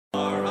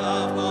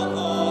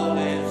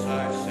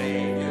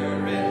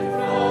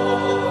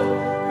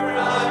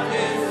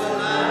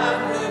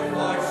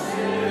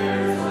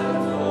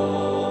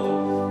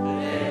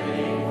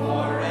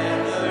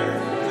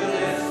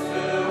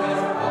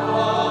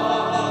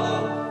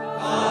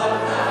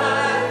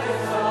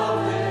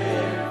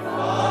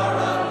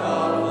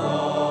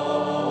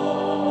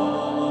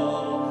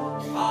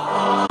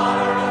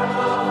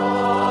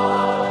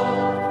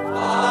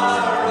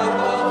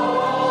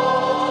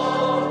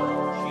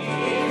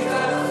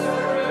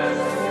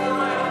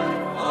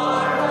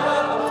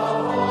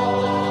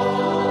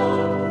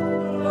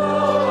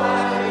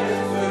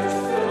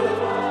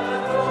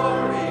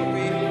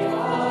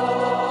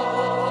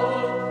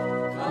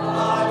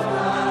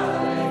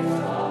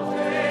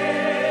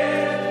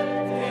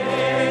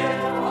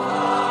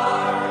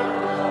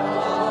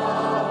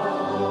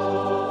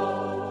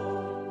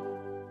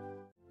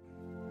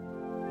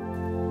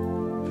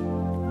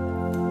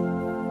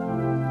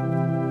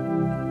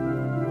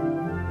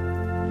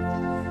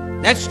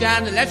Let's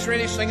stand and let's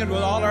really sing it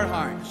with all our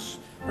hearts.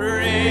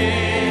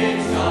 Rich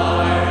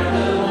are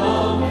the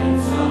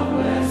moments of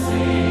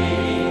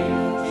blessing.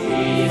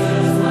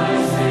 Jesus,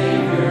 my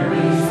Savior,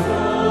 restores.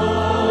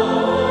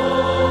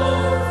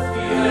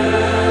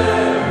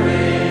 Pure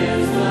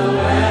is the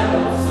well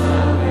of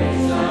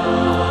salvation.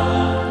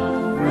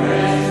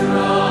 Fresh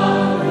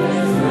from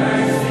His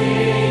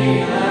mercy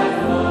that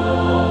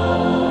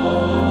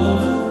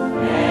flows.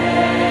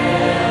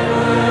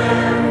 Ever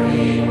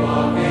He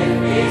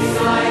walketh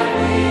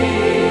beside me.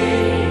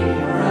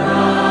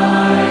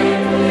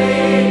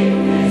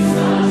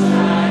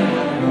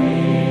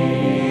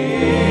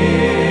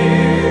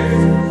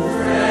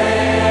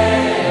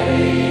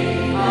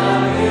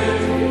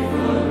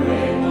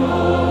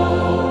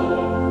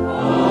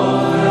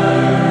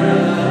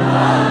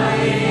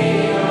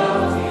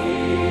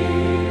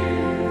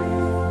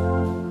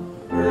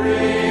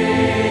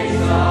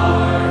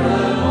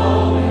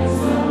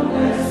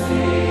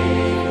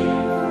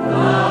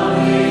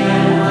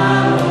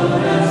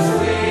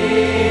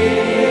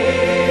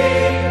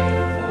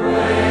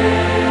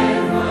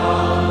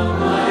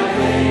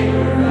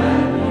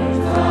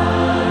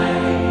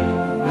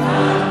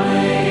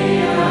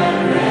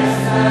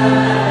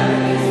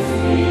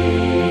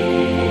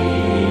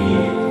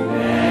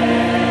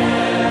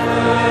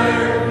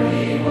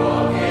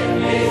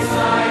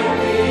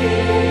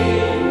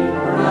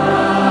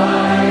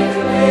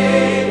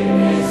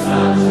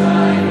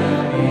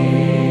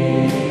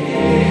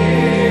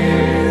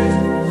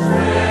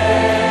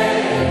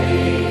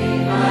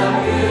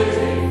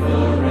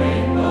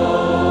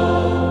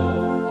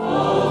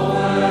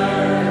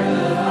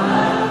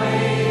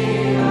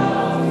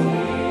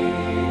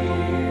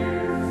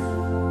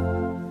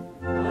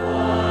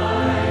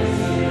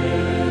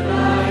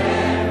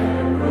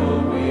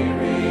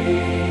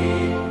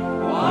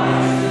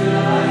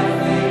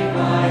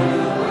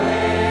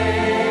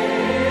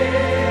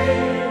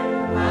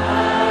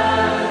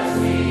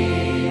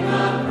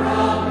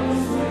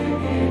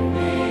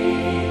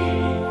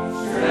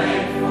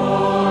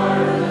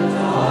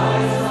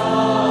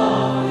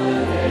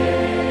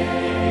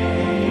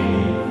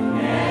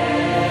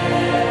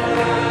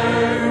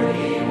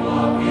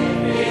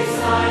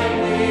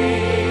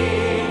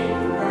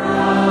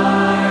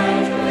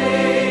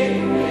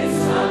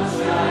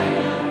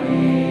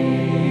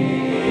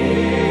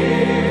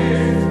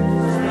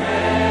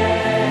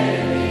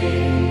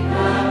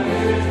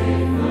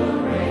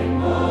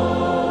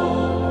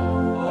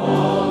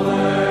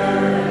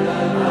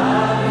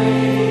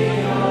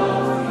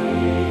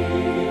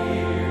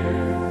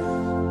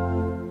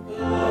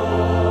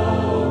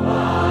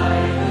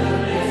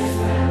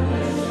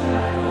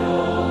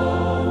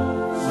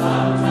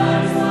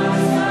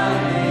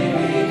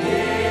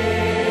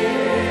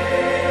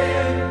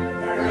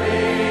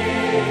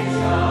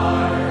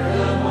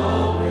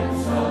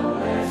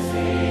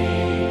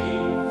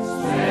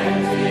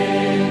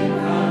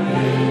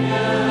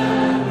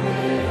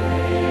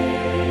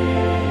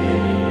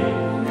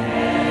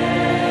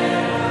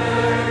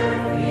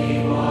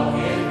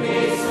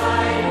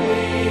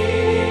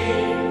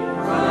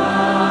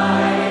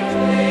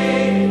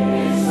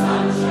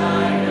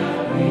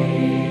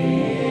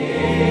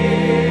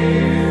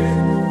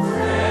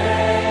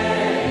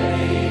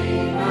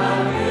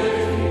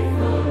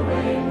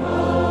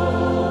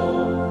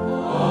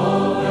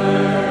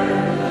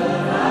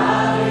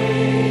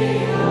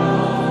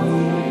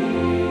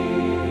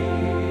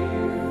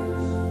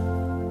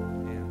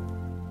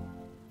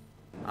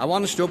 I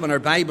want us to open our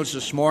Bibles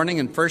this morning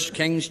in 1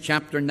 Kings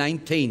chapter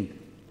 19.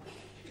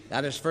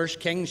 That is 1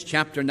 Kings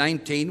chapter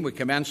 19. We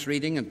commence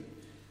reading in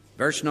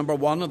verse number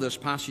 1 of this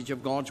passage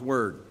of God's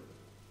Word.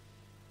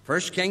 1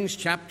 Kings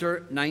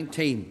chapter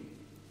 19.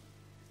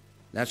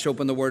 Let's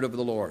open the Word of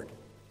the Lord.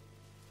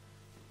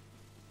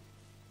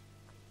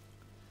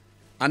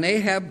 And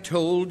Ahab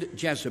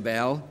told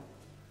Jezebel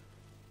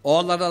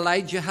all that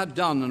Elijah had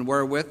done, and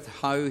wherewith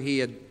how he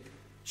had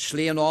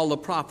slain all the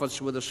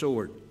prophets with a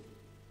sword.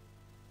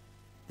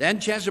 Then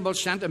Jezebel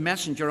sent a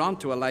messenger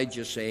unto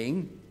Elijah,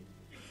 saying,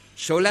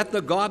 So let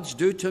the gods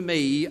do to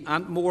me,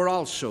 and more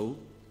also,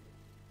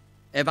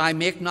 if I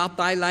make not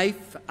thy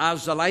life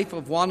as the life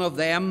of one of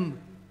them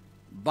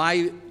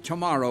by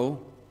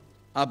tomorrow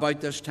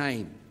about this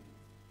time.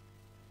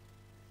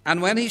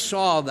 And when he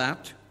saw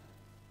that,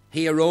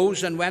 he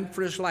arose and went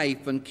for his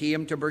life, and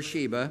came to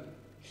Beersheba,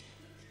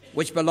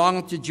 which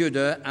belongeth to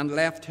Judah, and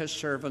left his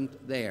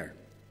servant there.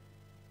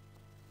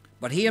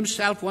 But he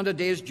himself went a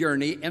day's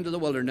journey into the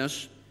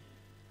wilderness,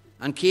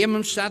 and came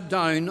and sat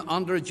down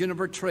under a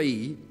juniper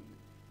tree,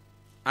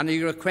 and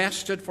he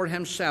requested for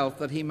himself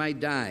that he might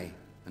die,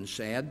 and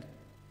said,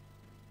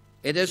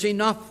 It is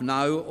enough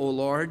now, O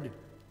Lord.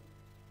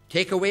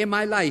 Take away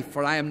my life,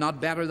 for I am not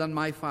better than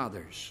my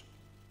fathers.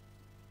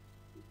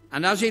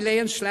 And as he lay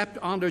and slept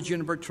under a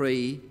juniper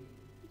tree,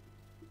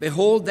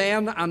 behold,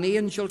 then an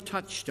angel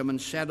touched him,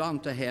 and said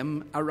unto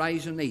him,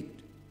 Arise and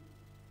eat.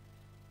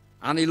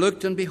 And he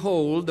looked, and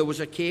behold, there was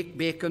a cake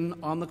baken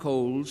on the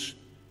coals,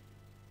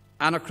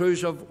 and a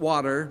cruse of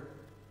water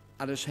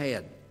at his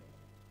head.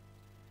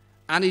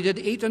 And he did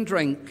eat and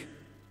drink,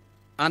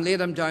 and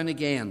laid him down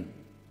again.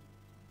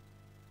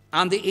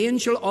 And the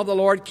angel of the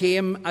Lord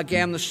came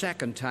again the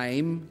second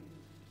time,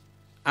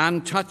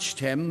 and touched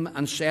him,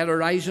 and said,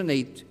 Arise and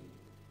eat,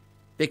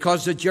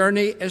 because the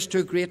journey is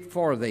too great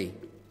for thee.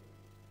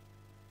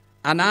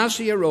 And as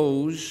he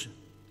arose,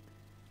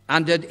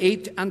 and did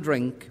eat and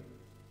drink,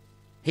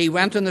 he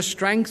went in the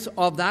strength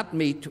of that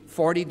meat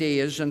 40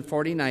 days and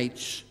 40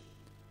 nights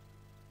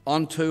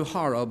unto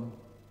Horeb,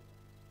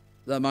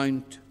 the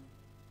mount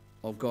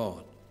of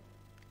God.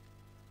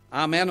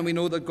 Amen. And we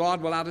know that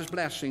God will add his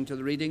blessing to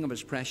the reading of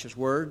his precious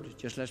word.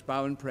 Just let's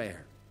bow in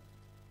prayer.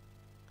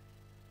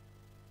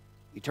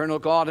 Eternal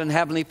God and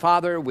Heavenly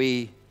Father,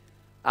 we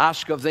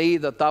ask of thee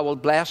that thou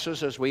wilt bless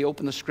us as we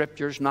open the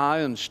Scriptures now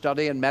and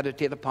study and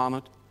meditate upon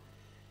it.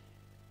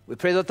 We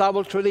pray that thou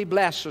wilt truly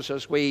bless us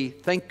as we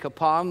think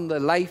upon the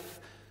life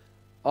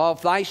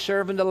of thy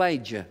servant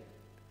Elijah.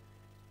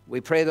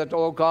 We pray that,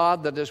 O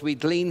God, that as we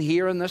glean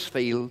here in this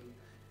field,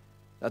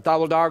 that thou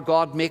wilt, our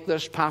God, make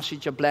this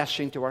passage a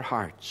blessing to our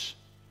hearts.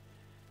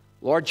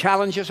 Lord,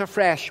 challenge us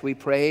afresh, we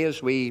pray,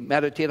 as we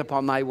meditate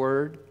upon thy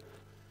word.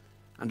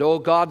 And, O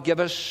God, give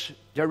us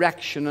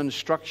direction and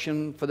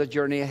instruction for the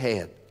journey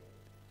ahead.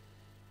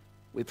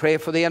 We pray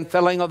for the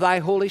infilling of thy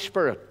Holy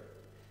Spirit.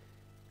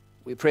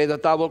 We pray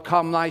that thou wilt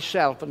come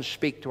thyself and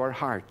speak to our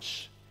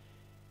hearts.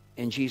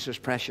 In Jesus'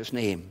 precious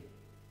name.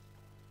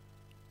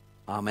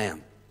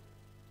 Amen.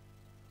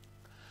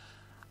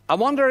 I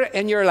wonder,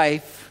 in your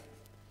life,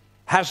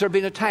 has there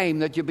been a time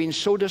that you've been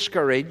so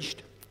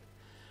discouraged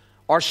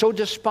or so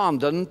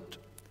despondent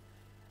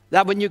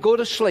that when you go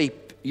to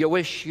sleep, you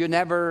wish you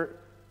never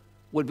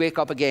would wake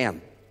up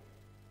again?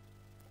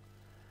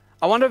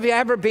 I wonder if you've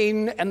ever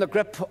been in the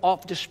grip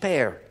of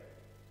despair.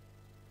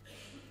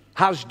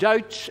 Has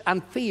doubts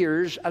and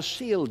fears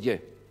assailed you?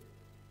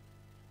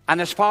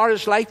 And as far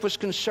as life was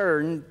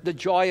concerned, the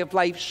joy of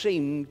life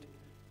seemed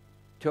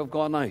to have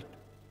gone out.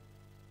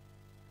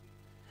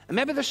 And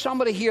maybe there's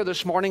somebody here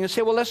this morning and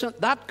say, well, listen,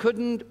 that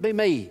couldn't be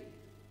me.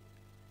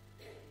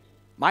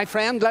 My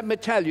friend, let me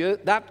tell you,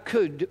 that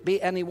could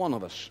be any one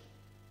of us.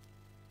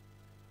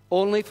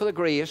 Only for the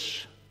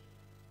grace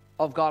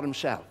of God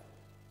himself.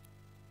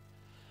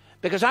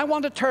 Because I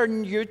want to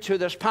turn you to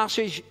this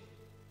passage,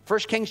 1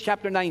 Kings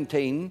chapter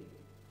 19,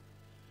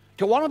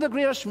 to one of the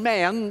greatest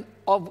men,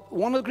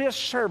 one of the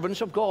greatest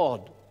servants of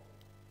God,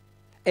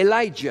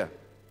 Elijah,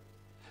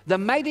 the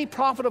mighty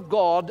prophet of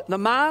God, the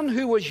man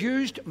who was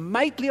used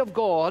mightily of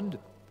God,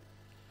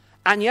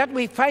 and yet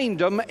we find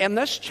him in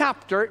this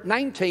chapter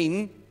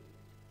 19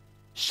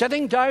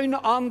 sitting down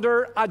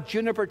under a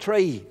juniper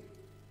tree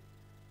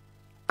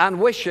and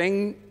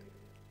wishing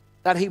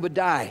that he would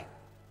die.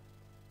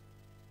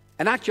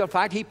 In actual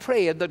fact, he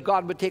prayed that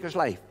God would take his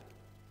life.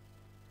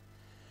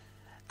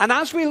 And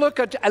as we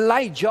look at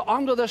Elijah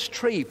under this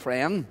tree,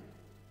 friend,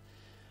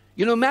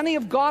 you know, many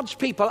of God's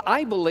people,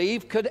 I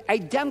believe, could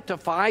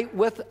identify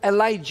with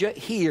Elijah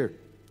here.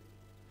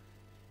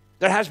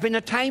 There has been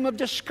a time of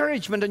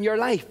discouragement in your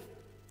life.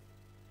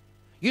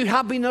 You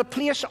have been in a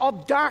place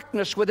of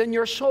darkness within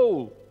your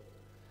soul.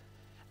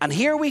 And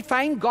here we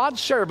find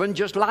God's servant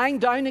just lying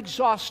down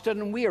exhausted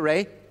and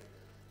weary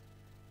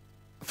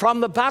from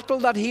the battle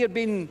that he had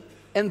been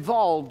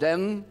involved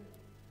in,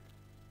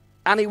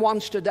 and he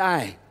wants to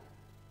die.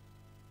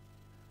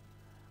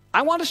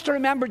 I want us to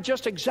remember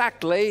just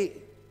exactly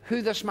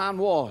who this man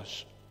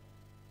was.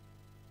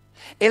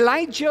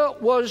 Elijah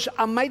was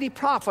a mighty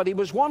prophet. He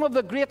was one of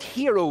the great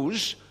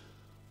heroes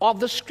of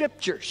the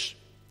Scriptures.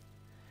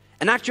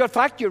 In actual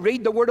fact, you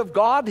read the Word of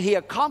God, he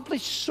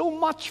accomplished so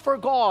much for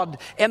God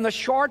in the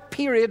short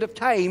period of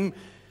time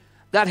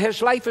that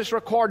his life is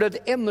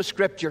recorded in the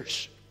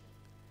Scriptures.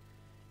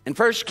 In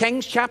 1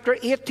 Kings chapter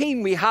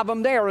 18, we have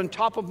him there on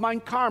top of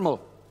Mount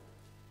Carmel.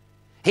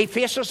 He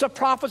faces the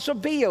prophets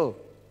of Baal.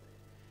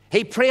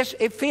 He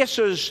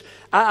faces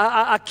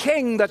a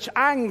king that's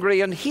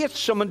angry and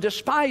hates him and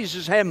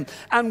despises him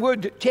and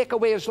would take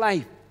away his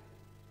life.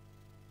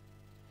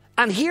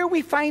 And here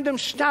we find him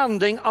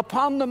standing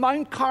upon the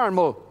Mount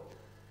Carmel,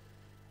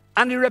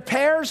 and he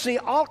repairs the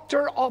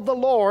altar of the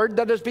Lord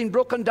that has been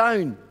broken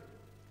down.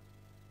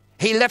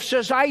 He lifts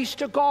his eyes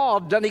to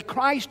God and he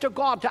cries to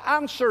God to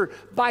answer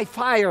by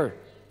fire.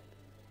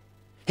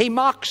 He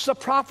mocks the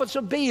prophets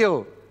of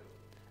Baal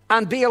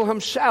and Baal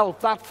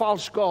himself, that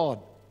false god.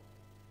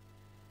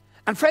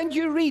 And friend,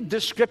 you read the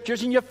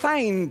Scriptures and you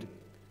find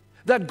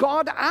that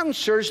God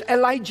answers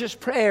Elijah's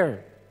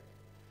prayer.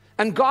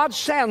 And God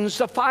sends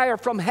the fire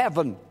from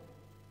heaven.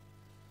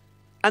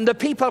 And the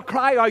people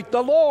cry out,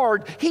 the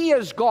Lord, He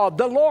is God.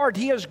 The Lord,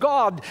 He is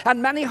God.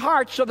 And many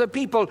hearts of the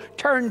people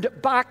turned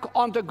back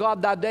unto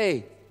God that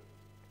day.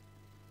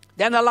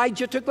 Then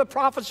Elijah took the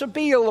prophets of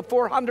Baal, the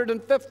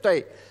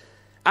 450,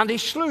 and he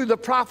slew the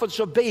prophets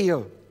of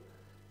Baal.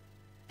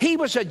 He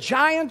was a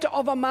giant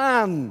of a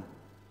man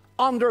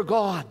under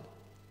God.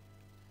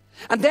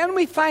 And then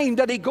we find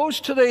that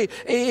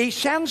he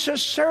sends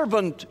his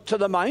servant to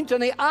the mount,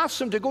 and he asks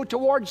him to go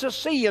towards the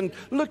sea and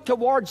look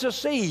towards the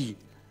sea.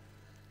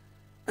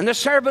 And the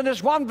servant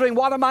is wondering,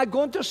 what am I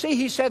going to see?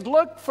 He said,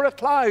 look for a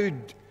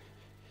cloud.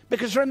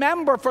 Because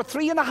remember, for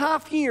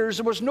 3.5 years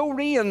there was no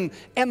rain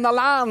in the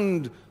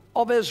land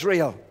of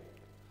Israel.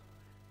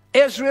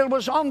 Israel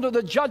was under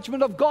the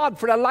judgment of God,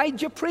 for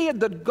Elijah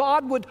prayed that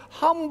God would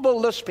humble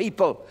this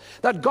people,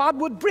 that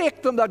God would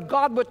break them, that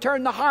God would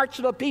turn the hearts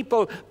of the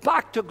people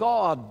back to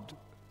God.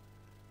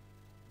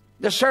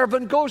 The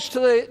servant goes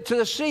to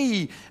the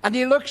sea, and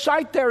he looks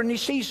out there and he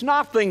sees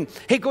nothing.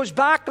 He goes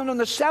back, and on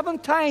the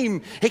 7th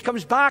time he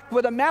comes back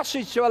with a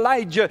message to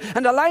Elijah.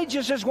 And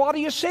Elijah says, what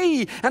do you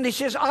see? And he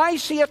says, I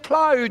see a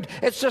cloud.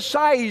 It's the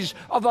size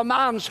of a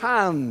man's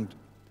hand.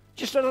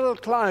 Just a little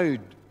cloud.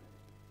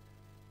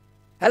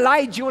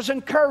 Elijah was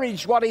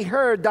encouraged what he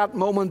heard that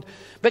moment,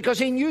 because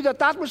he knew that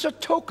that was a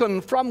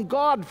token from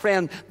God,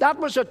 friend. That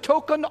was a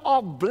token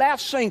of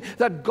blessing,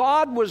 that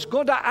God was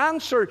going to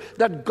answer,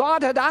 that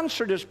God had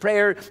answered his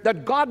prayer,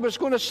 that God was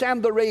going to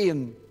send the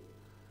rain.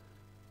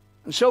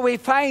 And so we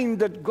find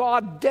that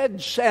God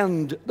did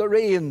send the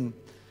rain.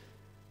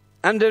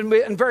 And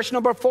in verse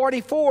number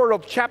 44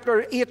 of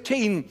chapter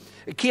 18,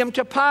 it came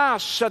to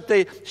pass at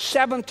the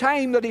 7th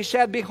time that he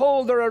said,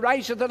 behold, there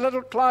ariseth a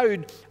little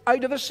cloud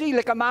out of the sea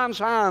like a man's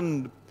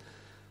hand.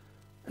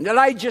 And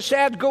Elijah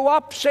said, go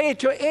up, say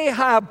to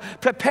Ahab,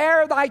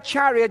 prepare thy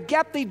chariot,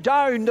 get thee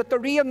down, that the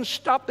rain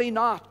stop thee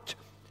not.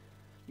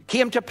 It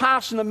came to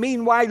pass in the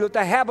meanwhile that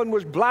the heaven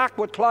was black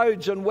with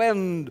clouds and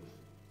wind,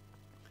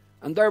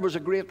 and there was a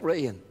great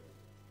rain.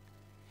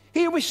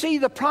 Here we see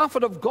the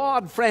prophet of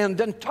God, friend,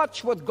 in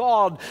touch with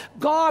God.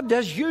 God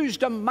has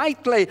used him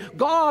mightily.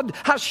 God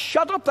has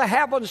shut up the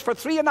heavens for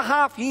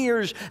 3.5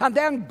 years, and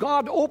then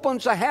God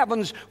opens the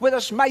heavens with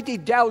this mighty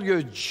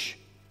deluge.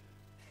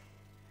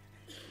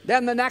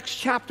 Then the next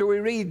chapter we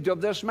read of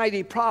this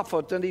mighty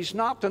prophet, and he's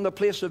not in the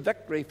place of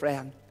victory,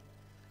 friend.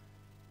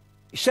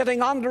 He's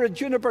sitting under a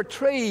juniper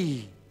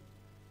tree.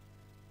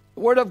 The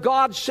Word of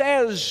God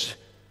says,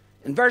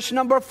 in verse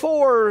number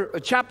 4,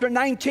 chapter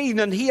 19,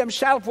 and he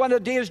himself went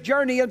a day's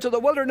journey into the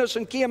wilderness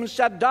and came and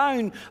sat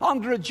down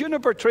under a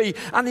juniper tree.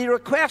 And he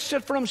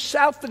requested for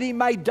himself that he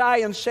might die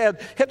and said,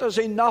 it is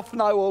enough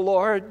now, O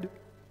Lord.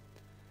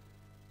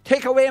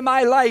 Take away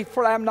my life,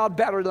 for I am not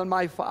better than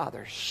my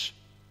fathers.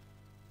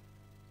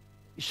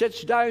 He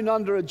sits down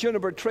under a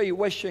juniper tree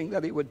wishing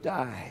that he would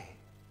die.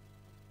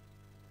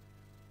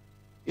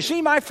 You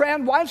see, my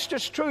friend, whilst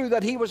it's true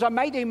that he was a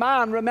mighty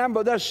man,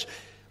 remember this,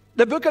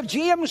 the book of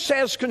James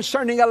says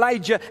concerning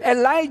Elijah,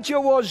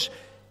 Elijah was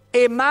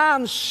a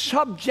man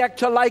subject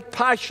to like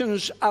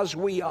passions as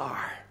we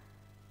are.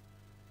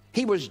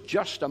 He was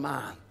just a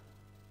man.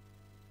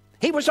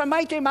 He was a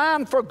mighty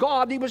man for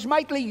God. He was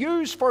mightily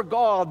used for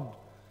God.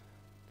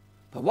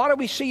 But what do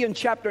we see in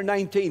chapter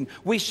 19?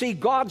 We see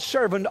God's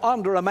servant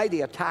under a mighty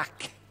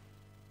attack.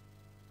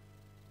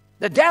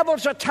 The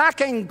devil's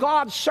attacking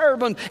God's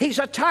servant. He's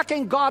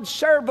attacking God's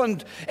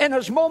servant in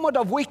his moment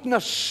of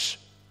weakness.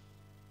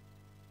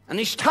 And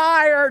he's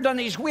tired and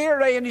he's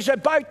weary and he's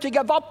about to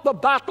give up the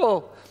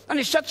battle. And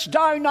he sits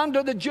down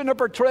under the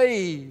juniper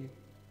tree.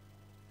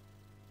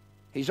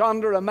 He's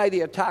under a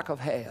mighty attack of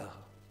hell.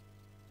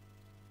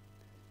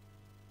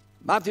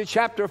 Matthew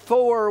chapter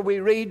 4, we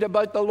read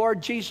about the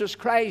Lord Jesus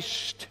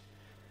Christ.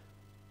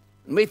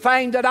 And we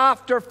find that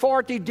after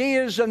 40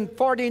 days and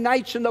 40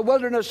 nights in the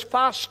wilderness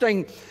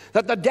fasting,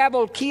 that the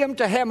devil came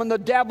to him and the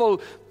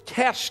devil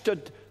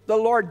tested the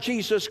Lord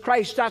Jesus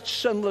Christ, that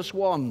sinless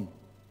one.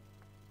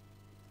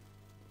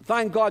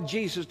 Thank God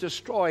Jesus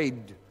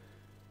destroyed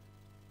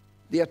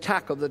the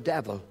attack of the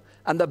devil.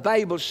 And the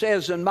Bible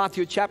says in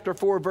Matthew chapter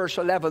 4 verse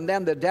 11,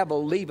 then the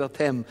devil leaveth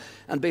him,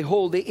 and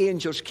behold, the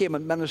angels came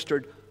and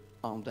ministered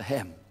unto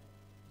him.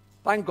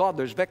 Thank God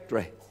there's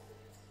victory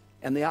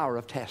in the hour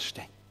of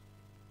testing.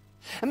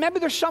 And maybe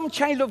there's some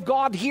child of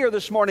God here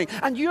this morning,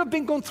 and you've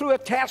been going through a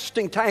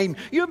testing time.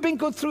 You've been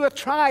going through a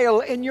trial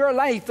in your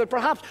life that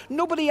perhaps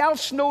nobody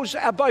else knows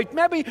about.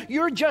 Maybe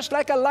you're just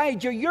like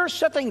Elijah. You're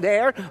sitting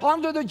there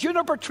under the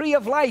juniper tree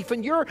of life,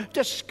 and you're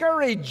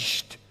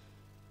discouraged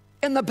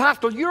in the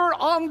battle. You're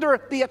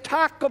under the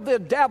attack of the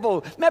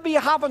devil. Maybe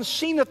you haven't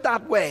seen it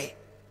that way.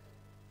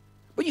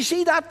 But you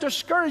see, that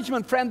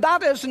discouragement, friend,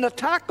 that is an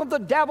attack of the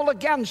devil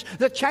against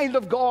the child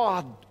of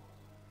God.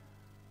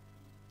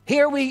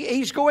 Here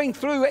he's going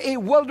through a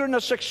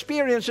wilderness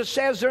experience. It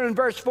says there in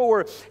verse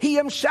 4, he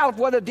himself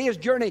went a day's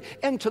journey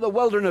into the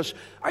wilderness.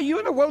 Are you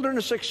in a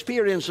wilderness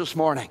experience this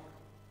morning?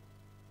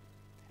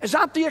 Is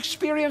that the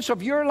experience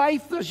of your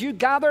life as you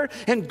gather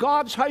in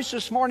God's house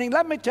this morning?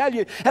 Let me tell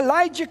you,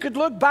 Elijah could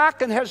look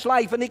back in his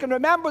life and he can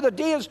remember the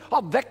days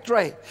of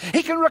victory.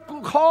 He can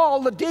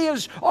recall the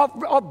days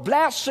of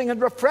blessing and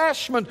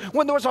refreshment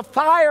when there was a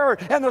fire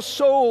in his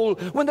soul,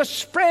 when the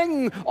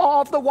spring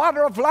of the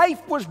water of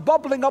life was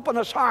bubbling up in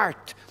his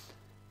heart.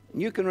 And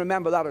you can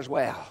remember that as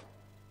well.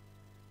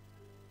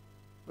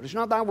 But it's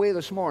not that way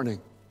this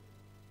morning.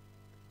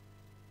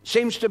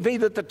 Seems to be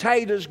that the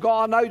tide has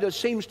gone out. It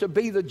seems to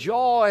be the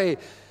joy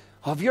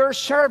of your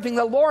serving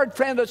the Lord,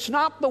 friend. It's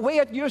not the way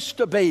it used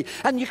to be.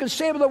 And you can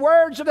say with the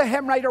words of the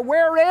hymn writer,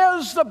 where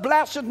is the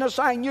blessedness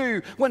I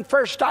knew when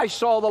first I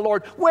saw the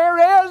Lord?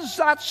 Where is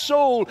that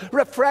soul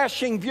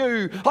refreshing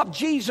view of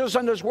Jesus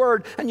and His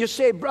Word? And you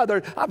say,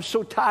 brother, I'm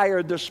so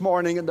tired this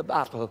morning in the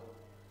battle.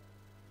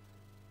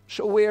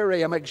 So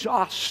weary, I'm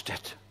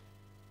exhausted.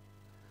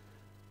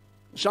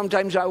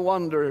 Sometimes I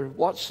wonder,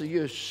 what's the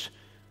use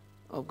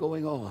of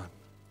going on?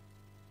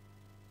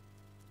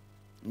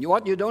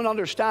 What you don't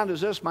understand is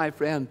this, my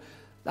friend,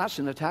 that's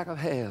an attack of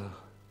hell.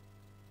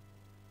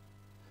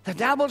 The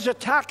devil's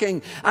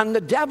attacking, and the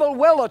devil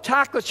will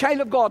attack the child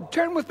of God.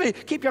 Turn with me,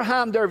 keep your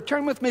hand there,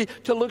 turn with me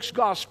to Luke's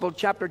Gospel,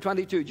 chapter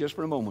 22, just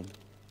for a moment.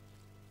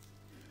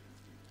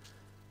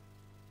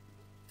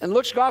 In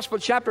Luke's Gospel,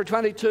 chapter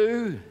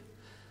 22,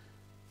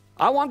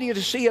 I want you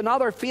to see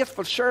another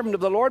faithful servant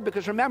of the Lord,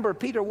 because remember,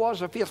 Peter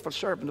was a faithful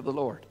servant of the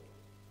Lord.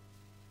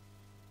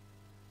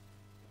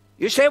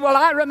 You say, well,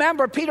 I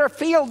remember Peter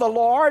failed the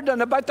Lord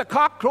and about the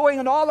cock crowing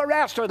and all the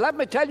rest of it. Let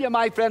me tell you,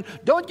 my friend,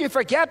 don't you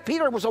forget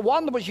Peter was the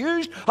one that was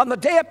used on the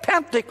day of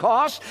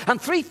Pentecost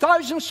and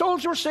 3,000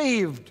 souls were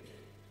saved.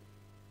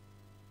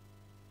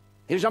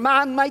 He was a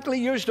man mightily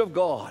used of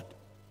God.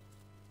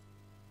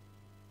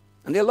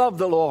 And he loved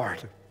the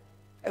Lord.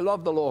 He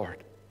loved the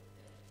Lord.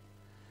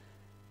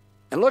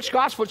 In Luke's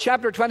Gospel,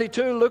 chapter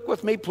 22, look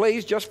with me,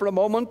 please, just for a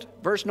moment,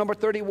 verse number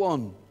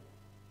 31.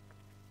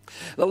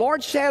 The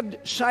Lord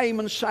said,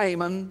 Simon,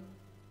 Simon,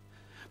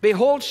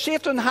 behold,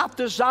 Satan hath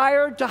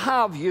desired to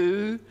have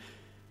you,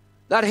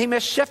 that he may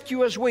sift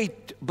you as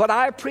wheat. But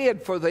I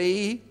prayed for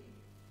thee,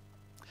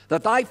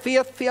 that thy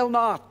faith fail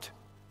not.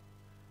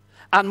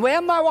 And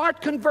when thou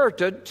art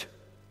converted,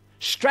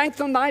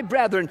 strengthen thy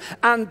brethren.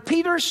 And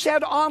Peter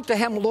said unto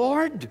him,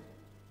 Lord,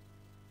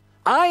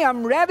 I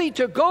am ready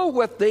to go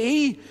with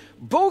thee,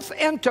 both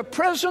into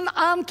prison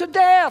and to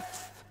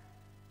death.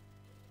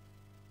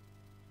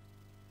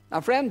 Now,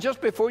 friend,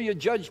 just before you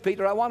judge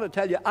Peter, I want to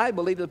tell you, I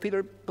believe that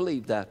Peter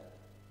believed that.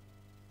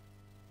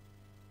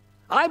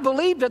 I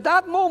believed at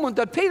that moment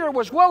that Peter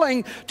was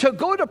willing to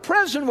go to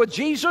prison with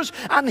Jesus,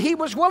 and he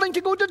was willing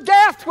to go to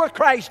death with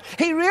Christ.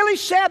 He really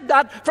said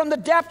that from the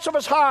depths of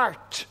his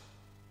heart.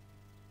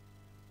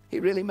 He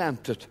really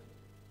meant it.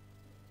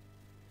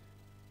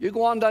 You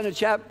go on down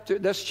to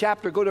this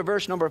chapter, go to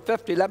verse number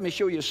 50. Let me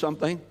show you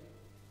something.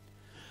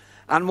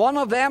 And one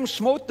of them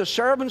smote the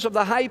servants of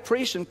the high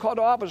priest and cut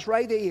off his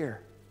right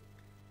ear.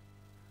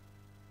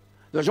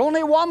 There's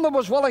only one that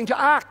was willing to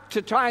act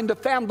to try and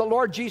defend the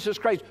Lord Jesus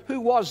Christ.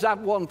 Who was that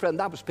one, friend?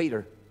 That was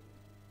Peter.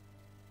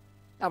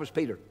 That was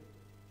Peter.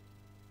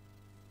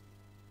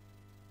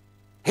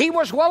 He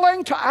was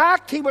willing to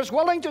act. He was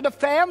willing to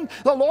defend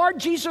the Lord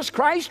Jesus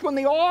Christ when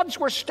the odds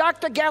were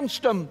stacked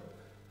against him.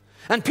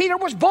 And Peter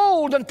was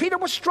bold and Peter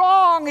was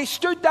strong. He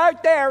stood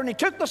out there and he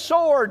took the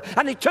sword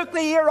and he took the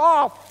ear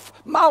off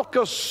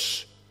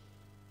Malchus,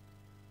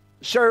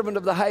 servant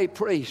of the high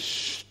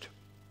priest.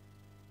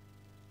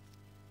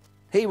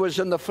 He was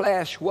in the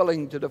flesh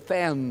willing to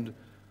defend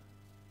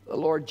the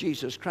Lord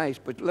Jesus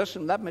Christ. But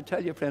listen, let me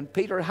tell you, friend,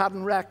 Peter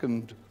hadn't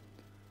reckoned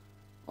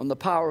on the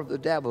power of the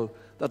devil,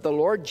 that the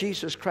Lord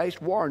Jesus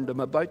Christ warned him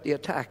about the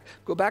attack.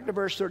 Go back to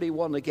verse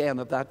 31 again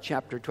of that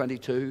chapter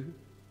 22.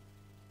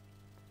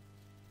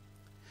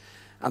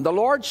 And the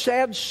Lord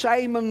said,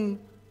 Simon,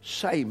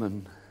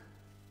 Simon,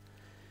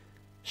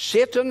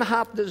 Satan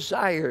hath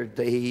desired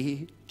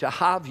thee to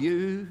have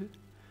you,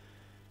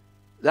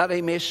 that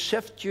he may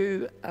sift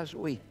you as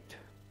wheat.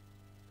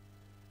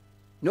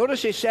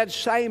 Notice he said,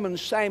 Simon,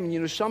 Simon.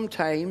 You know,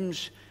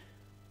 sometimes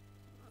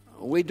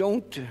we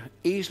don't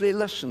easily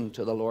listen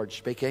to the Lord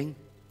speaking.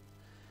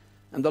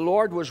 And the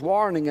Lord was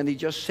warning, and he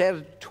just said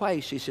it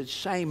twice. He said,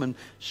 Simon,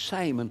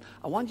 Simon.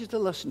 I want you to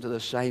listen to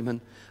this,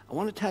 Simon. I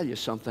want to tell you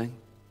something.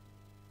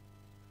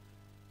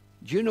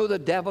 Do you know the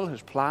devil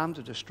has planned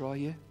to destroy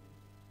you?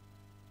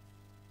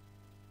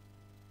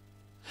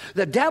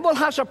 The devil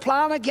has a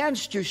plan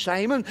against you,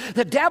 Simon.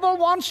 The devil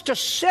wants to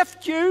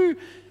sift you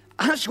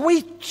as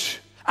wheat.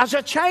 As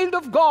a child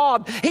of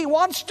God, he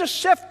wants to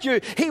sift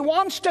you. He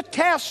wants to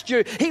test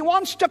you. He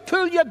wants to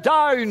pull you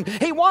down.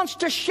 He wants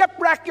to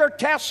shipwreck your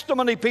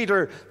testimony,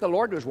 Peter. The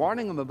Lord was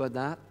warning him about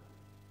that.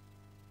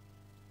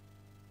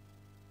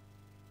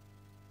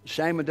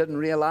 Simon didn't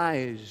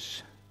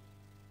realize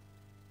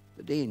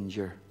the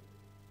danger.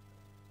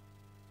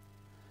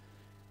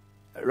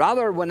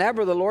 Rather,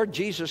 whenever the Lord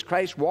Jesus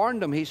Christ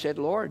warned him, he said,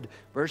 Lord,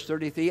 verse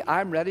 33,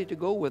 I'm ready to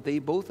go with thee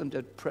both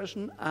into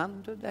prison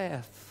and to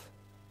death.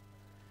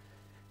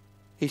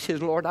 He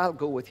says, Lord, I'll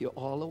go with you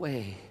all the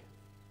way.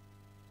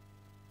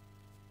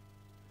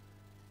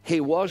 He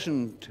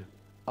wasn't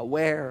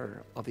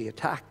aware of the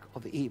attack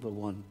of the evil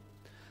one.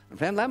 And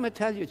friend, let me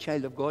tell you,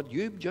 child of God,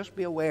 you just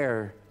be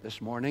aware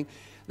this morning.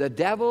 The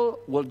devil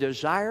will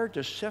desire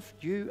to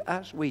sift you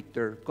as wheat.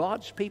 They're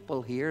God's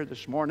people here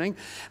this morning.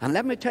 And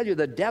let me tell you,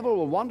 the devil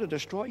will want to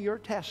destroy your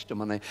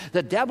testimony.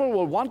 The devil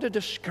will want to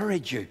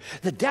discourage you.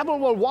 The devil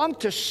will want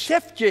to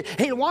sift you.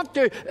 He'll want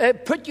to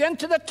put you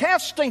into the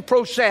testing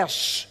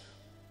process.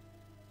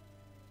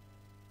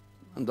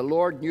 And the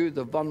Lord knew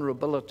the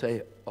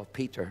vulnerability of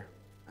Peter.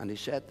 And he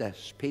said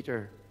this,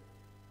 Peter,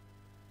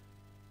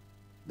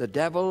 the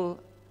devil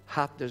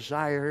hath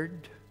desired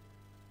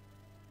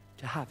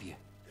to have you.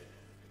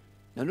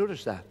 Now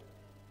notice that.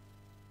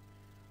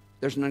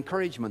 There's an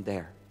encouragement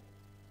there.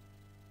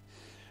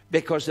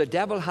 Because the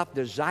devil hath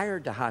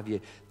desired to have you.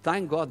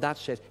 Thank God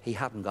that's it. He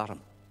hadn't got him.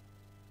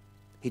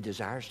 He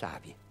desires to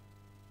have you.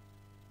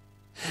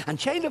 And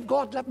child of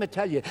God, let me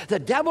tell you, the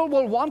devil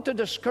will want to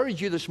discourage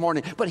you this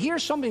morning. But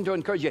here's something to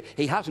encourage you.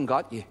 He hasn't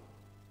got you.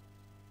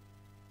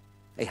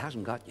 He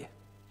hasn't got you.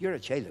 You're a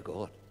child of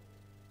God.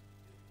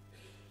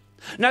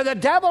 Now the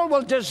devil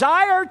will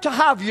desire to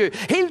have you.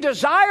 He'll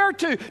desire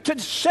to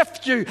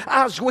sift you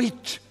as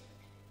wheat.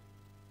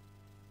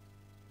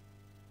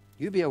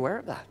 You be aware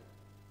of that.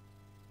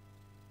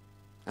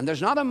 And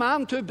there's not a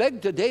man too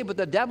big today, but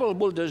the devil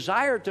will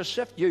desire to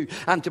sift you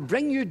and to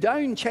bring you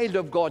down, child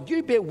of God.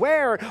 You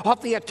beware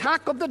of the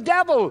attack of the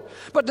devil.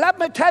 But let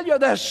me tell you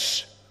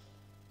this.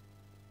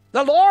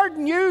 The Lord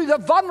knew the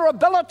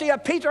vulnerability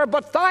of Peter,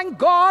 but thank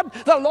God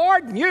the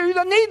Lord knew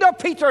the need of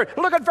Peter.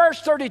 Look at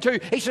verse 32.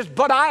 He says,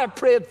 but I have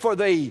prayed for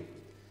thee.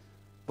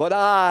 But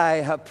I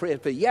have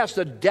prayed for thee. Yes,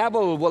 the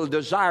devil will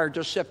desire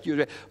to sift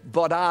you,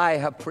 but I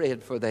have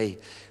prayed for thee.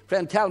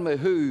 Friend, tell me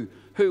who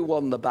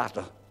won the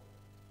battle?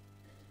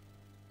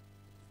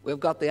 We've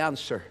got the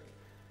answer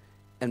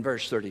in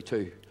verse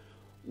 32.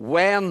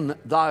 When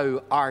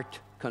thou art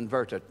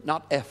converted,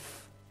 not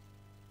if.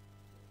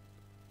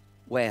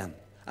 When.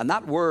 And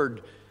that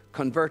word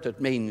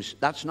converted means,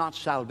 that's not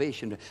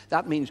salvation.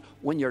 That means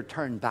when you're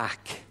turned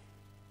back.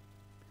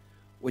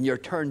 When you're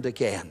turned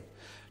again.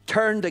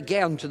 Turned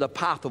again to the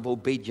path of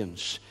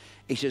obedience.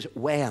 He says,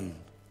 when.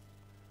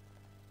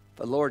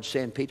 The Lord's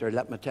saying, Peter,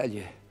 let me tell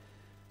you,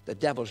 the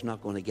devil's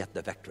not going to get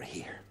the victory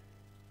here.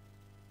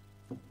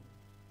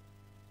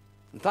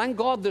 And thank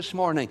God this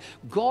morning,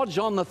 God's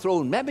on the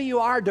throne. Maybe you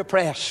are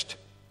depressed.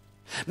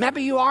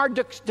 Maybe you are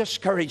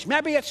discouraged.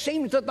 Maybe it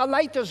seems that the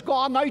light has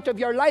gone out of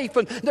your life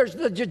and there's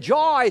the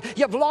joy.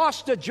 You've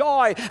lost the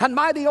joy. And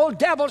the old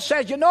devil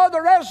says, you know,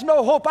 there is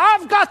no hope.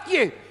 I've got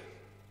you.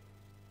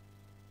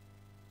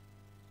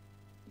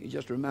 You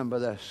just remember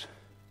this.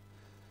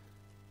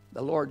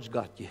 The Lord's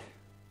got you.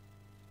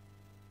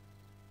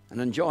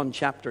 And in John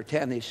chapter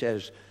 10 he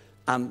says,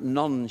 and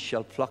none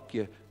shall pluck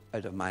you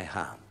out of my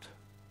hand.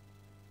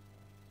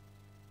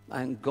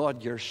 And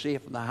God, you're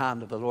safe in the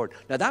hand of the Lord.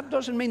 Now that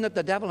doesn't mean that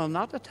the devil will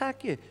not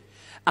attack you.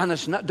 And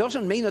it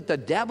doesn't mean that the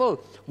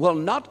devil will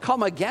not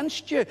come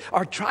against you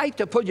or try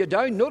to pull you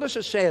down. Notice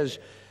it says,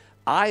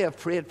 I have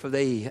prayed for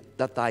thee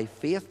that thy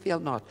faith fail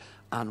not.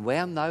 And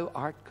when thou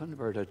art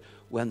converted,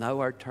 when thou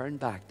art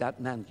turned back.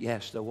 That meant,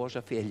 yes, there was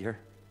a failure.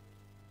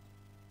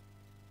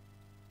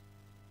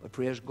 But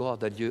praise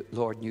God that you,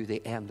 Lord, knew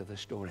the end of the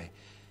story.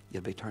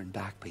 You'll be turned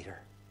back, Peter.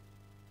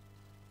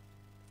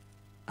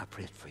 I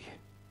prayed for you.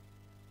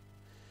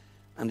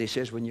 And he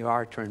says, when you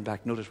are turned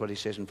back, notice what he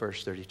says in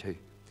verse 32.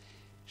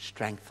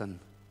 Strengthen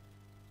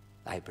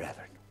thy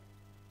brethren.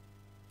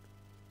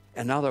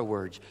 In other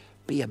words,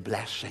 be a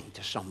blessing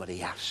to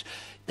somebody else.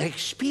 The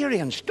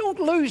experience, don't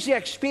lose the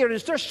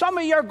experience. There's some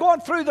of you are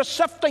going through the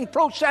sifting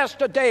process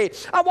today.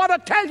 I want to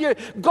tell you,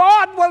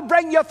 God will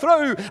bring you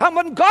through. And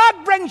when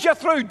God brings you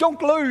through,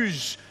 don't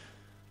lose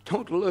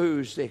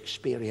the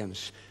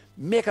experience.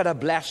 Make it a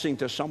blessing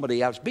to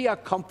somebody else. Be a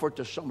comfort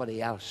to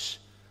somebody else.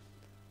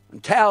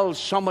 And tell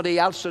somebody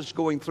else that's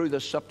going through the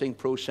sifting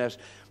process,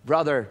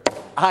 brother,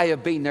 I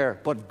have been there,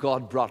 but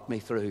God brought me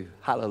through.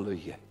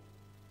 Hallelujah.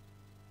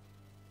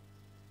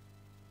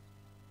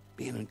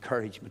 Be an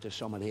encouragement to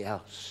somebody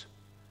else.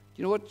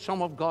 You know what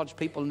some of God's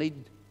people need?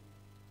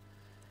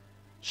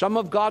 Some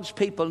of God's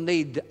people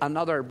need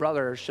another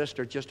brother or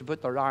sister just to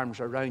put their arms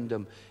around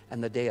them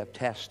in the day of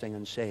testing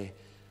and say,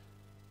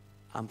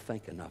 I'm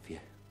thinking of you.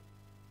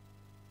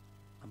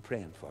 I'm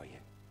praying for you.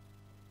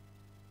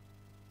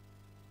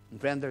 And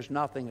friend, there's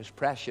nothing as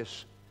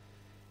precious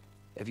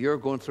if you're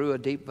going through a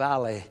deep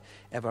valley,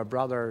 if a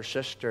brother or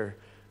sister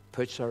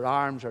puts their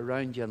arms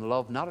around you in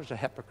love, not as a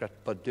hypocrite,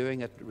 but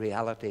doing it in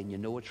reality, and you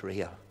know it's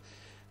real.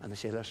 And they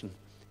say, listen,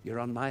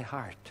 you're on my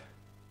heart,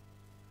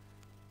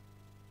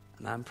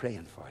 and I'm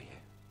praying for you.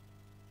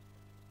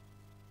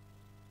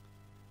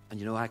 And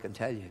you know, I can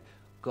tell you,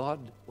 God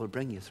will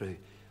bring you through,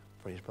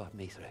 for He's brought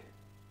me through.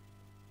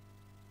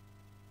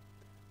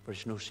 For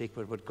it's no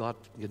secret what God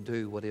can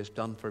do, what He has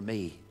done for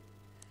me.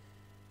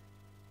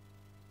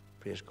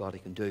 Praise God, He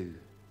can do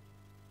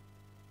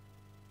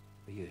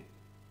for you.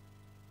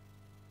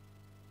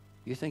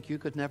 You think you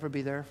could never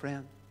be there,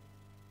 friend?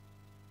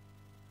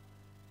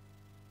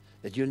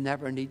 That you'll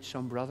never need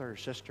some brother or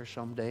sister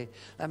someday?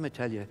 Let me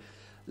tell you,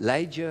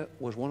 Elijah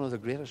was one of the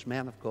greatest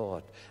men of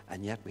God,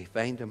 and yet we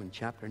find him in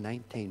chapter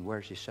 19.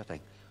 Where's he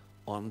sitting?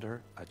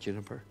 Under a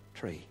juniper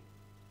tree.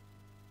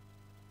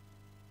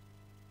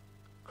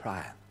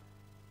 Crying.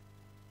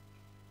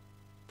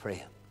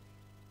 Praying.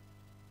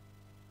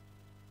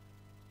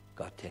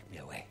 God, take me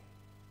away.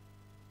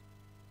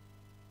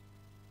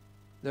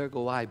 There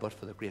go I, but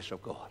for the grace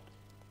of God.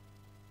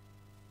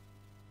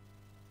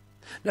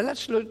 Now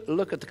let's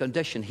look at the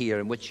condition here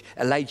in which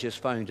Elijah is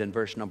found in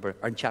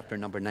chapter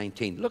number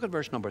 19. Look at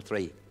verse number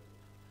 3.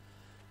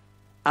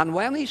 And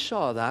when he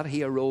saw that,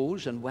 he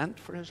arose and went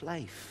for his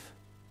life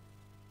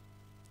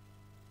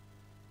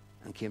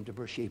and came to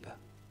Beersheba.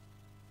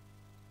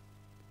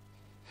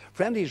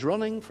 Friend, he's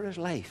running for his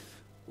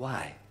life.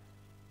 Why?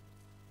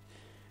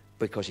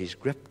 Because he's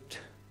gripped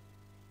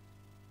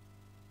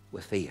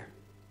with fear.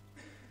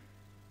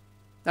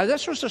 Now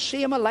this was the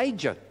same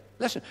Elijah.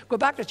 Listen, go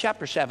back to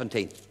chapter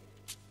 17.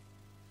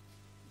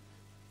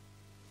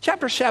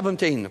 Chapter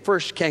 17, 1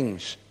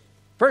 Kings.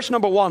 Verse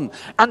number 1.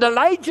 And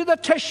Elijah the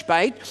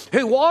Tishbite,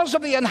 who was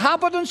of the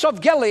inhabitants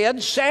of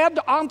Gilead, said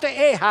unto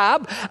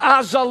Ahab,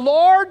 As the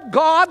Lord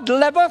God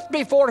liveth,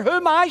 before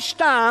whom I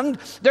stand,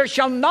 there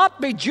shall not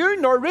be dew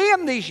nor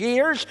rain these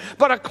years,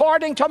 but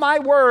according to my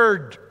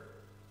word.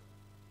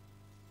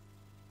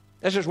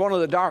 This is one of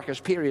the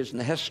darkest periods in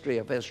the history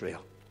of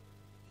Israel.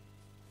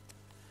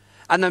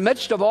 In the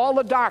midst of all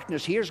the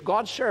darkness, here's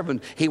God's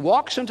servant. He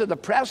walks into the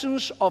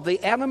presence of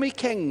the enemy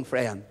king,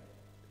 friend.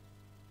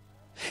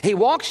 He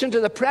walks into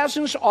the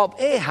presence of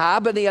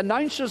Ahab and he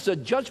announces the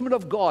judgment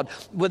of God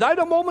without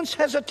a moment's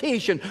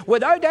hesitation,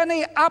 without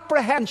any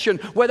apprehension,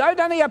 without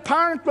any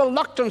apparent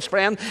reluctance,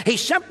 friend. He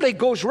simply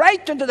goes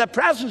right into the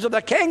presence of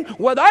the king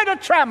without a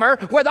tremor,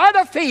 without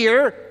a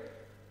fear,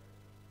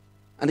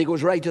 and he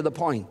goes right to the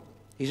point.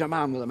 He's a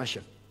man with a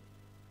mission.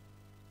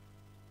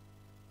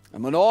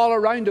 And when all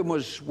around him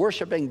was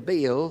worshipping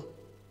Baal,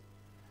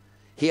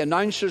 he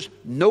announces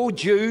no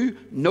dew,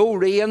 no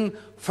rain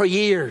for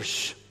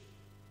years,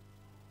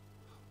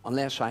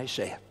 unless I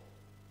say it.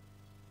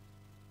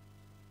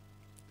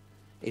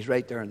 He's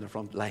right there in the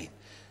front line.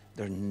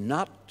 There's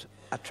not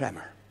a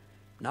tremor,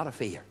 not a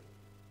fear.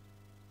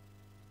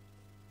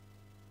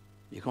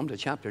 You come to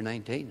chapter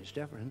 19, it's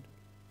different.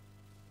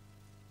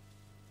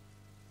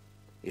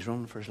 He's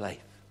running for his life.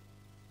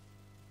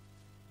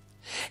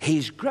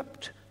 He's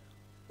gripped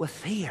with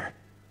fear.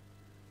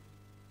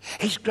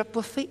 He's gripped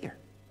with fear.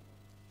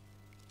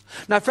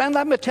 Now, friend,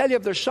 let me tell you,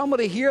 if there's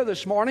somebody here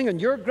this morning and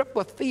you're gripped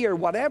with fear,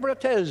 whatever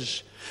it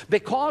is,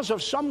 because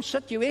of some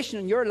situation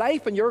in your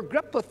life and you're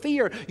gripped with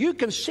fear, you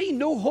can see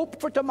no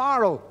hope for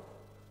tomorrow.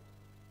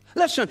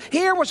 Listen,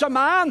 here was a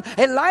man,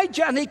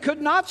 Elijah, and he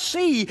could not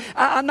see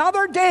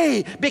another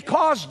day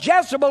because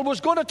Jezebel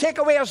was going to take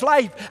away his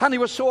life, and he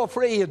was so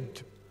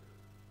afraid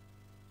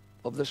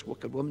of this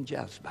wicked woman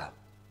Jezebel.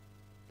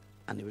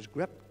 And he was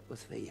gripped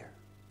with fear.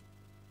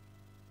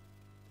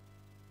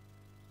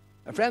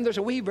 And friend, there's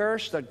a wee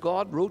verse that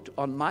God wrote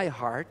on my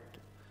heart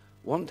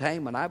one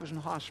time when I was in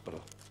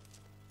hospital.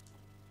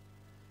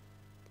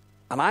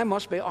 And I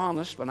must be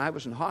honest, when I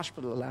was in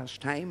hospital the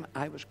last time,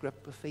 I was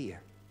gripped with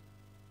fear.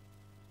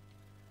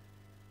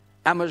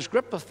 And I was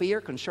gripped with fear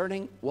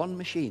concerning one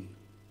machine.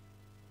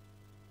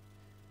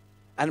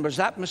 And it was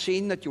that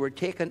machine that you were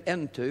taken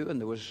into,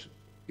 and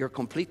you're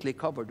completely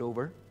covered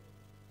over.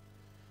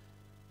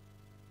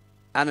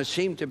 And it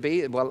seemed to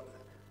be, well,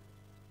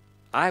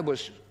 I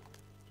was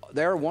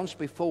there once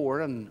before,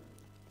 and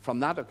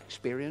from that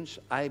experience,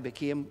 I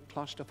became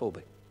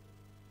claustrophobic.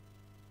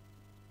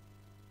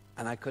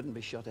 And I couldn't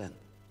be shut in.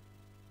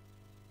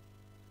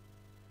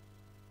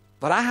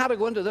 But I had to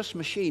go into this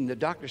machine. The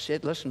doctor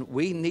said, listen,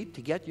 we need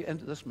to get you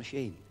into this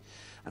machine.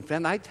 And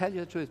friend, I tell you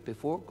the truth,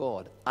 before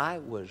God, I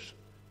was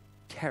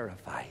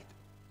terrified.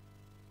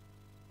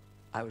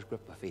 I was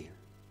gripped with fear.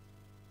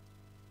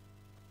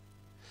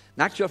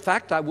 In actual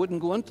fact, I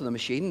wouldn't go into the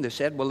machine. They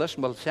said, well,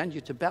 listen, we'll send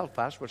you to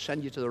Belfast. We'll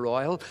send you to the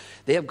Royal.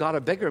 They've got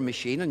a bigger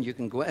machine, and you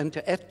can go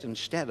into it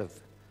instead of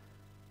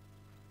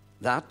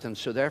that. And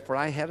so therefore,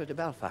 I headed to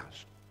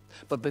Belfast.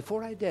 But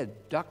before I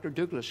did, Dr.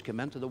 Douglas came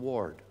into the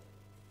ward.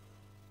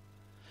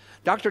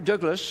 Dr.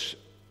 Douglas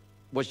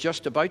was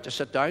just about to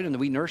sit down, and the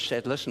wee nurse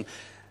said, listen,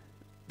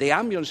 the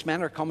ambulance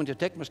men are coming to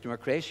take Mr.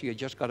 McRae, so you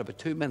just got about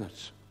 2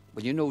 minutes.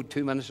 Well, you know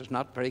 2 minutes is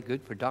not very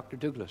good for Dr.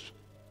 Douglas.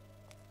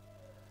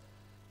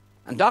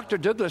 And Dr.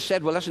 Douglas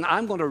said, well, listen,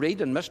 I'm going to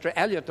read, and Mr.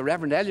 Elliot, the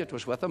Reverend Elliot,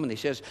 was with him, and he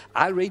says,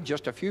 I'll read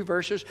just a few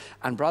verses,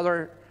 and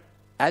Brother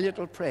Elliot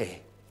will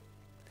pray.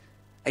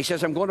 He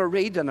says, I'm going to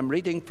read, and I'm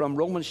reading from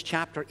Romans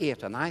chapter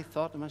 8. And I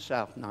thought to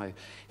myself, now,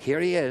 here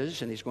he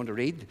is, and he's going to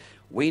read,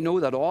 we know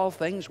that all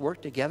things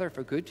work together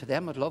for good to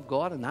them that love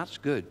God, and that's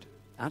good.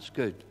 That's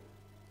good.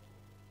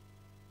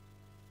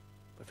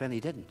 But friend, he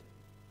didn't.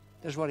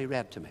 This is what he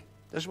read to me.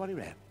 This is what he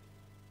read.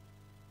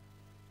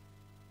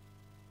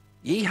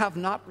 Ye have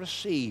not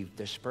received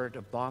the spirit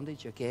of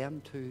bondage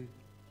again to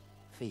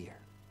fear,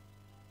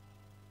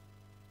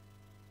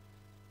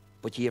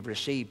 but ye have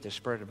received the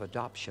spirit of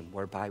adoption,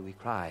 whereby we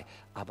cry,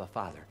 Abba,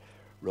 Father.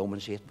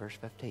 Romans 8, verse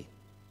 15.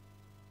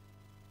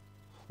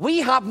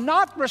 We have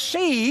not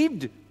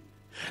received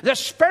the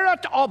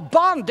spirit of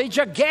bondage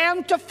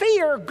again to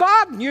fear.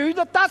 God knew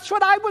that that's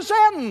what I was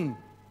in.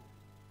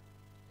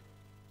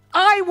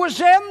 I was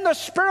in the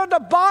spirit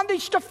of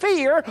bondage to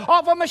fear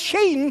of a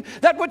machine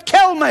that would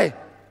kill me,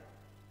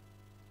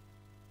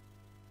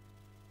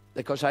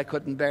 because I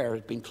couldn't bear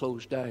it being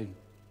closed down.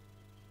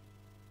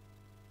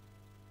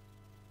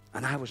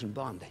 And I was in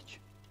bondage.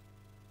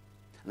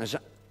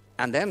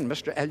 And then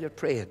Mr. Elliot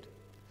prayed,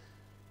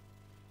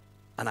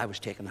 and I was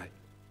taken out.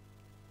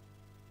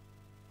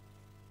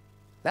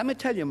 Let me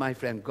tell you, my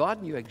friend,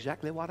 God knew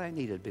exactly what I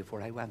needed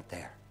before I went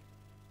there.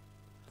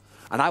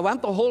 And I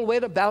went the whole way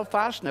to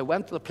Belfast, and I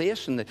went to the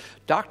place, and the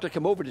doctor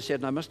came over and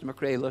said, now, Mr.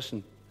 McRae,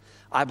 listen,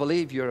 I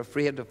believe you're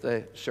afraid of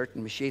the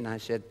certain machine. I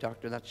said,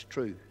 doctor, that's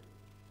true.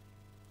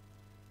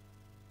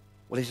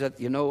 Well, he said,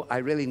 you know, I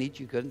really need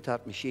you to get into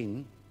that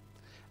machine.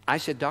 I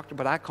said, doctor,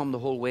 but I come the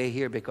whole way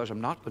here because I'm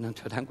not going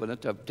into it. I'm going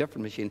into a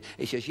different machine.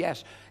 He says,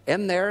 yes,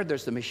 in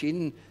there's the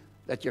machine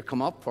that you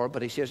come up for,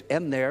 but he says,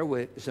 in there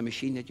is a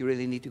machine that you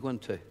really need to go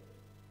into.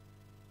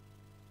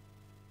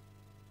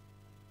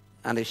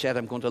 And he said,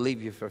 I'm going to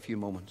leave you for a few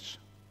moments.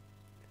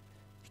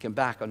 He came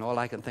back, and all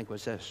I can think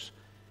was this: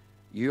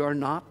 you are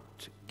not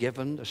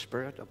given the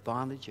spirit of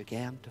bondage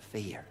again to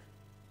fear.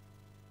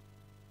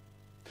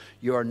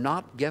 You are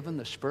not given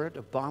the spirit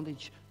of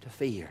bondage to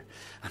fear.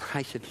 And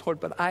I said, Lord,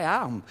 but I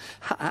am.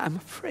 I'm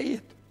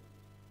afraid.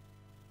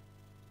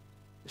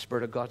 The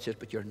Spirit of God says,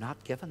 but you're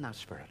not given that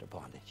spirit of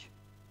bondage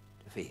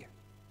to fear.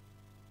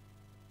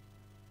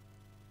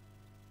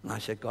 And I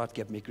said, God,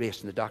 give me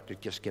grace. And the doctor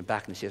just came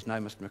back and he says, now,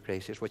 Mr. McRae, he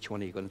says, which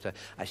one are you going to?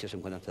 I says,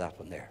 I'm going into that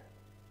one there.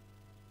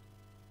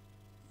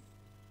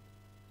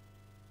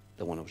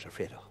 The one I was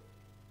afraid of.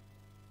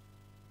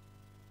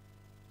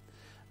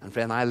 And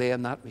friend, I lay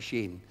in that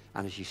machine,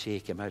 and as you see, he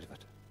came out of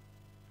it.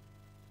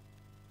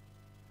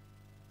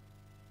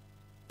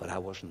 But I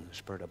wasn't in the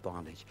spirit of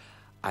bondage.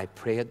 I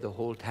prayed the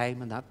whole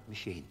time in that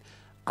machine.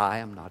 I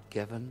am not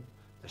given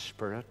the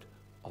spirit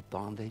of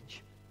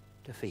bondage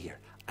to fear.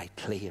 I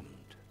claimed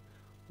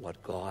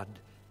what God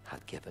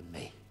had given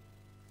me.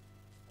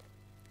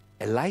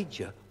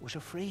 Elijah was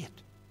afraid.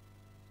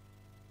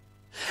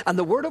 And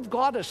the Word of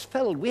God is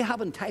filled. We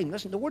haven't time.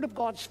 Listen, the Word of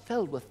God's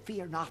filled with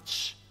fear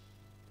nots.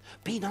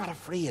 Be not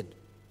afraid.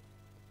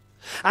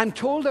 I'm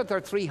told that there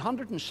are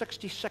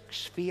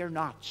 366 fear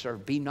nots, or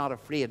be not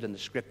afraid, in the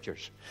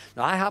Scriptures.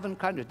 Now, I haven't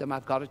counted them.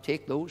 I've got to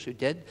take those who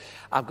did.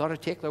 I've got to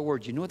take their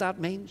words. You know what that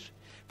means?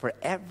 For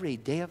every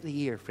day of the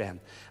year, friend.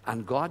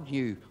 And God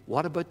knew,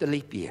 what about the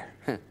leap year?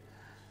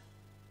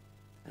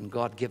 And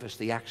God give us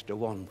the extra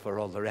one for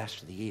all the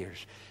rest of the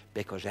years.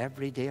 Because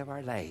every day of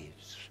our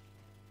lives,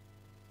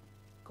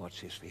 God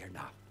says, fear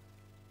not.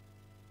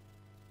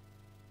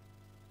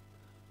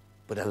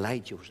 But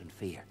Elijah was in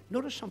fear.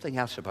 Notice something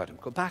else about him.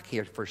 Go back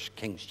here to 1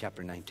 Kings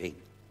chapter 19.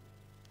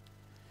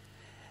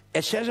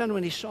 It says, and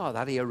when he saw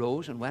that, he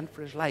arose and went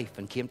for his life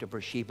and came to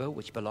Beersheba,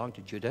 which belonged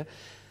to Judah.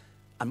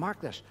 And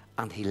mark this,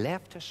 and he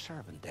left his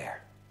servant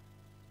there.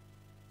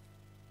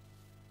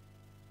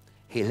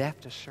 He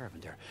left his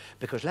servant there.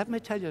 Because let me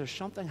tell you, there's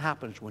something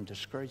happens when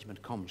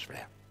discouragement comes,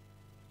 friend.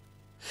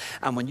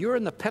 And when you're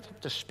in the pit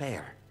of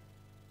despair,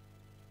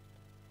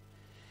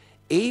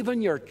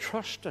 even your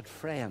trusted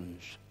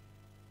friends,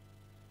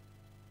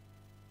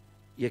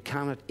 you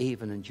cannot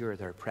even endure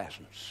their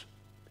presence.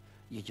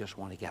 You just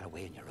want to get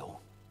away on your own.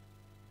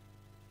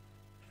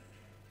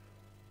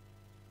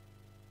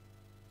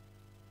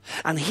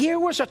 And here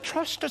was a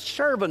trusted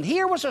servant.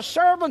 Here was a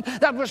servant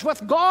that was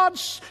with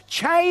God's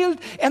child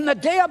in the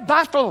day of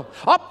battle.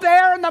 Up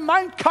there in the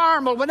Mount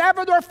Carmel,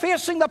 whenever they're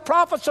facing the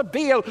prophets of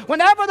Baal,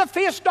 whenever they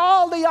faced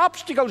all the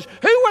obstacles,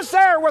 who was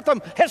there with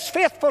them? His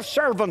faithful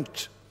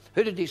servant.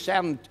 Who did he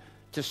send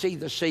to see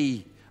the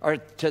sea, or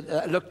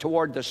to look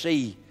toward the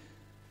sea?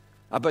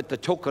 About the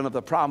token of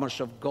the promise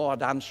of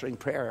God answering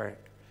prayer.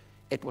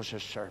 It was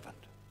his servant,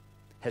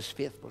 his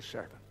faithful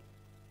servant.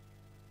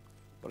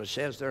 But it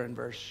says there in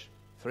verse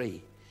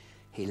 3,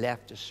 he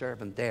left his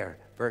servant there.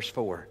 Verse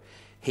 4,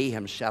 he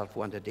himself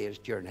went a day's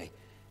journey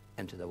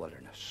into the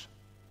wilderness.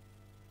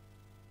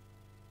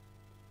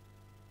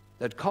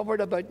 They'd covered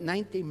about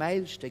 90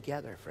 miles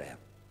together, friend.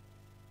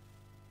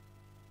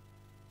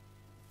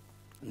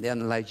 And then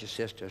Elijah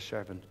says to his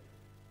servant,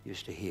 you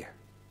stay here.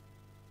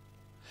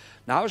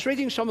 Now, I was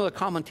reading some of the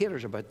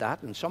commentators about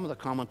that, and some of the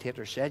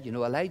commentators said, you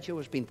know, Elijah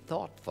was being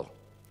thoughtful.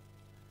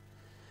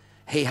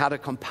 He had a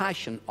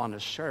compassion on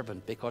his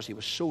servant because he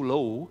was so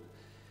low.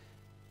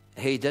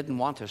 He didn't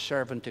want his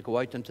servant to go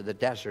out into the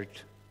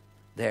desert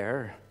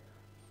there,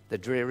 the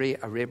dreary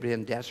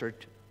Arabian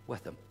desert,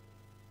 with him.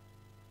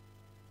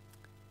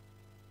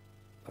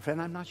 But friend,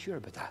 I'm not sure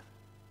about that.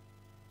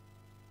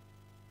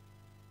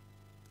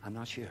 I'm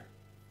not sure.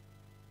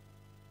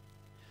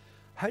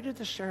 How did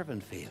the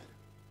servant feel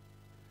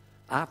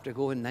after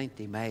going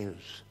 90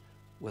 miles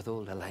with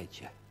old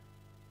Elijah?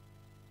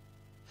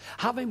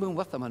 Having been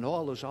with them in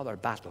all those other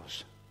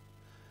battles.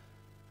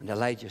 And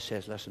Elijah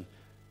says, listen,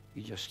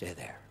 you just stay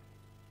there.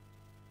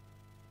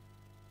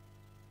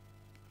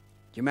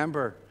 Do you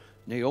remember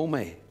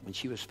Naomi, when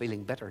she was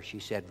feeling bitter, she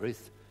said,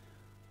 Ruth,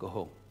 go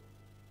home.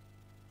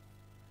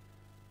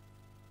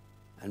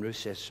 And Ruth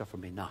says, suffer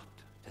me not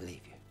to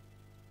leave you.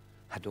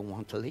 I don't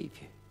want to leave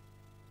you.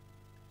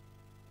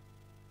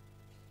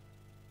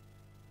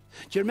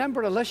 Do you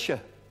remember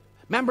Elisha?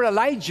 Remember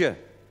Elijah?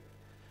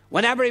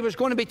 Whenever he was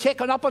going to be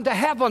taken up into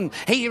heaven,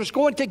 he was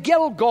going to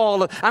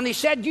Gilgal, and he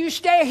said, you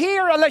stay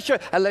here, Elisha.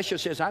 Elisha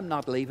says, I'm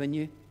not leaving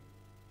you.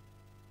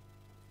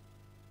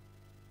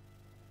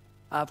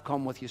 I've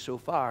come with you so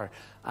far.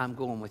 I'm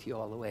going with you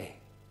all the way.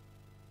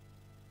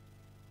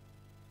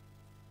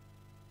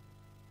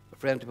 But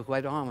friend, to be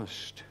quite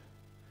honest,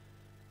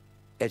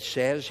 it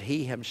says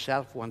he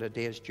himself went a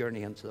day's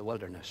journey into the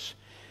wilderness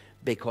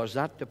because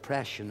that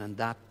depression and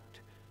that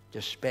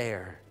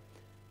despair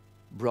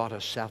brought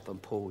a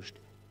self-imposed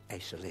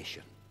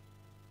isolation.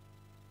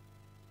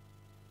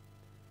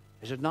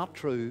 Is it not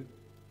true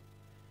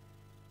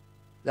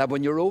that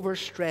when you're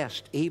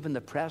overstressed, even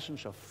the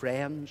presence of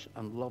friends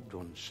and loved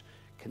ones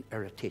can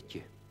irritate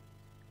you?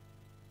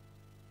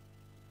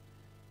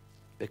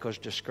 Because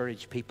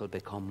discouraged people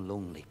become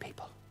lonely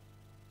people.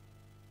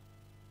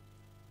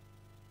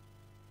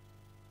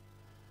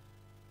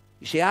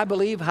 You see, I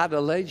believe had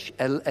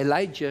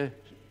Elijah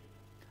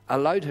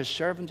allowed his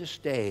servant to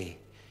stay,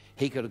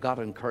 he could have got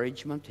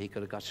encouragement, he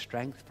could have got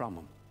strength from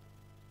him.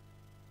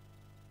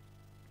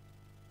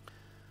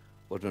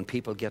 But when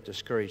people get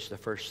discouraged, the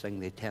first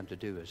thing they tend to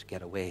do is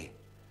get away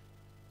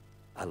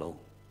alone.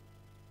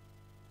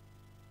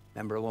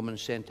 Remember a woman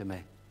saying to me,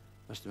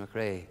 Mr.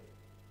 McRae,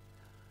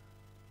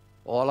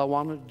 all I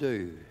wanted to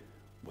do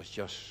was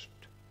just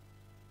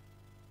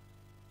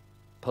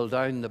pull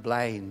down the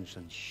blinds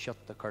and shut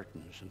the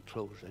curtains and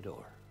close the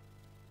door.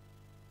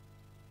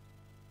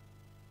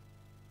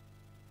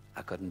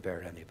 I couldn't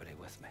bear anybody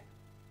with me.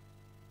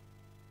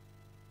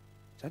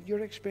 Is that your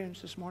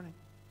experience this morning?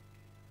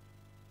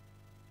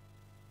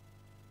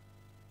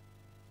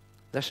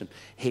 Listen,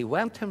 he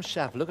went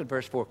himself, look at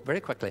verse 4 very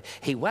quickly.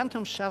 He went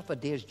himself a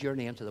day's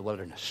journey into the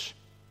wilderness.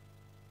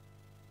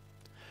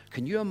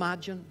 Can you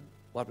imagine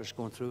what was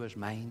going through his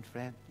mind,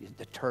 friend?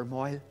 The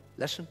turmoil.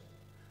 Listen.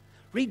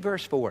 Read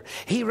verse 4.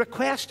 He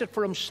requested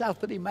for himself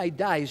that he might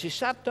die. As he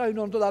sat down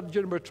under that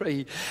juniper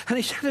tree, and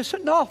he said, it's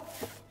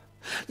enough.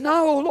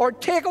 No,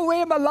 Lord, take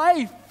away my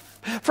life,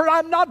 for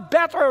I'm not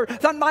better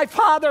than my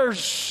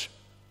fathers.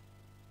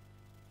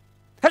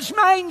 His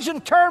mind's in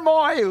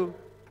turmoil.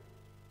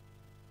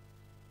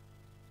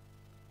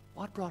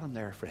 What brought him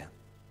there, friend?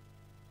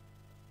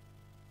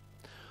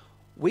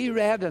 We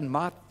read in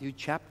Matthew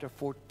chapter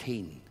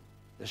 14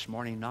 this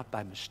morning, not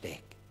by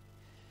mistake.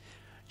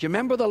 Do you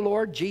remember the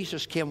Lord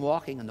Jesus came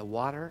walking in the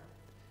water?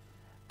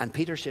 And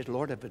Peter said,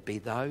 Lord, if it be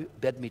thou,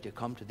 bid me to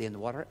come to thee in the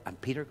water.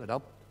 And Peter got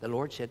up. The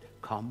Lord said,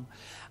 come.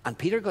 And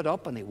Peter got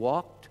up and he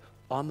walked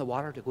on the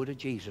water to go to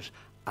Jesus.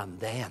 And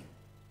then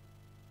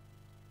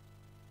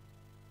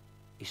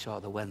he saw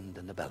the wind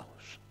and the billows.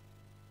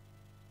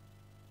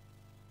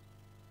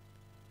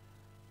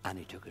 And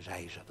he took his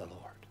eyes off the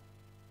Lord.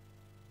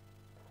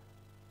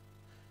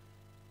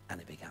 And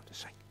he began to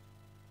sink.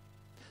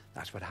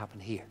 That's what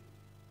happened here.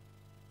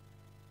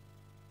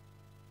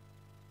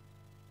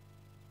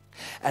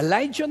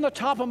 Elijah on the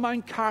top of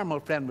Mount Carmel,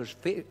 friend, was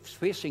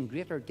facing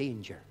greater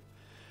danger.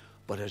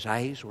 But his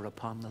eyes were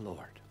upon the Lord.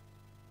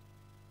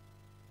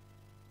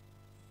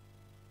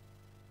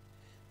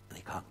 And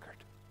he conquered.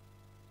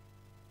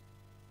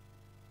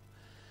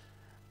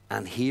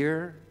 And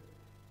here,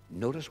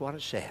 notice what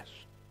it says.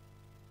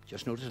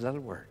 Just notice a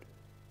little word.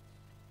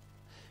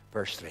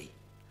 Verse 3.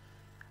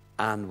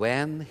 And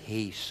when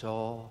he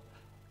saw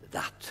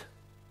that.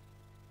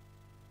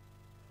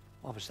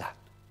 What was that?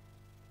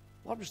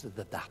 What was the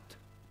that?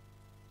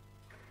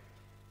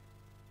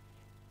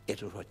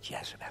 It was what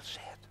Jezebel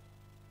said.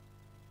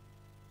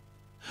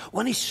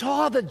 When he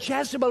saw that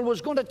Jezebel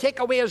was going to take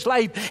away his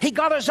life, he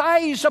got his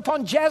eyes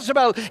upon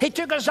Jezebel. He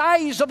took his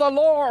eyes of the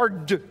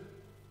Lord.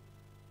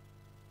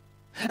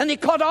 And he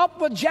caught up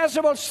with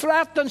Jezebel's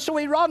threat, and so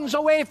he runs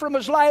away from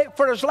his life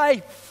for his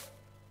life.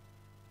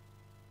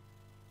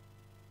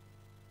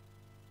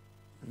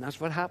 And that's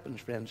what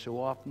happens, friends,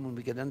 so often when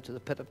we get into the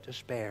pit of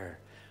despair.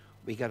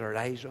 We get our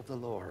eyes of the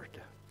Lord.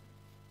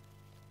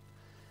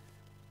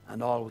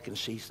 And all we can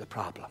see is the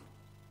problem.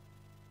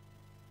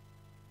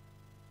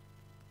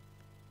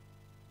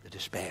 The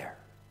despair.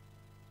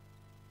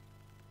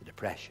 The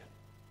depression.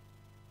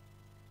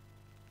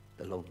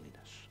 The loneliness.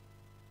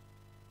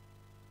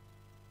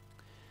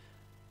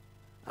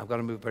 I'm going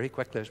to move very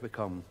quickly as we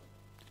come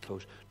to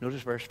close.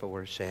 Notice verse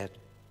 4 said,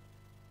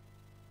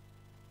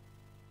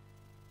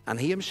 and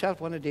he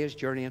himself went a day's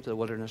journey into the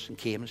wilderness and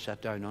came and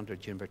sat down under a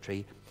juniper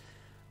tree.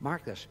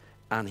 Mark this.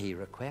 And he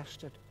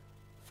requested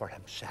for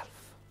himself.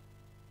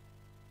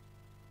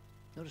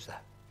 Notice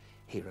that.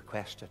 He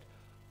requested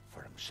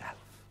for himself.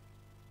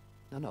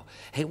 No.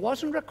 He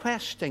wasn't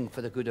requesting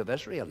for the good of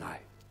Israel now.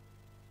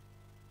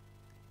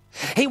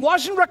 He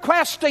wasn't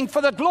requesting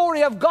for the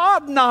glory of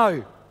God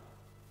now.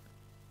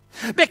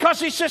 Because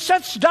he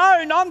sits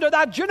down under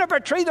that juniper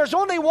tree, there's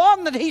only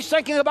one that he's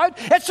thinking about.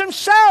 It's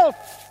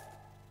himself.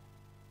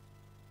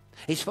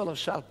 He's full of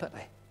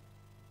self-pity.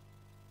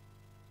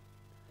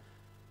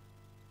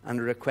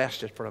 And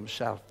requested for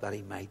himself that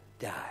he might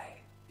die.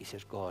 He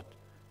says, God,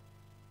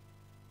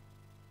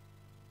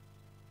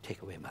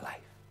 take away my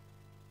life.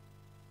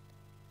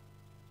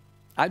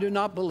 I do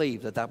not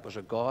believe that that was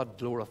a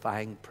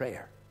God-glorifying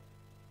prayer.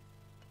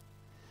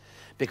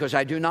 Because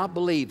I do not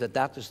believe that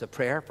that is the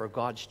prayer for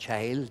God's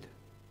child,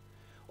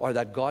 or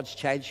that God's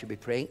child should be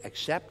praying,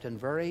 except in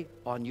very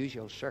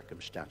unusual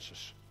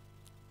circumstances.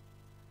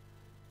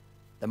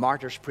 The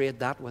martyrs prayed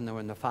that when they were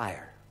in the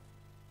fire.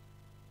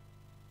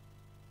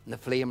 And the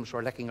flames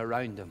were licking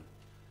around them.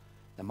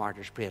 The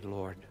martyrs prayed,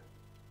 Lord,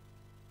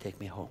 take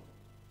me home.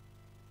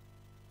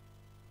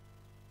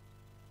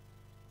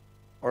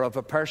 Or if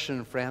a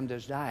person, friend,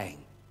 is dying,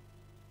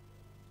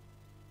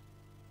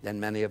 then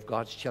many of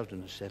God's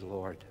children have said,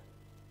 Lord,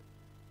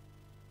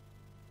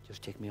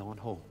 just take me on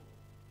home.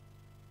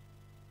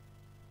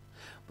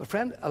 But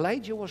friend,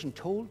 Elijah wasn't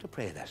told to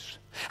pray this.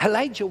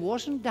 Elijah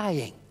wasn't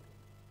dying.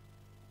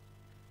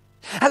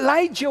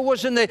 Elijah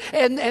was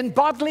in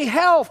bodily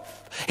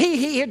health.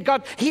 He had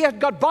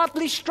got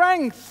bodily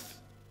strength.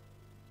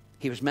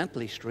 He was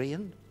mentally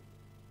strained.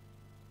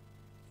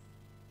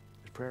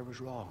 His prayer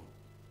was wrong.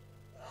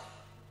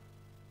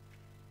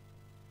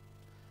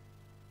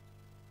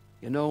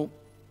 You know,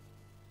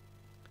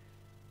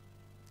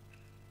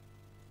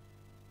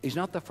 he's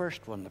not the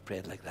first one that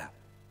prayed like that.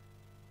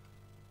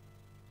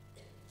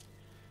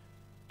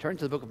 Turn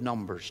to the book of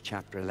Numbers,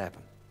 chapter 11.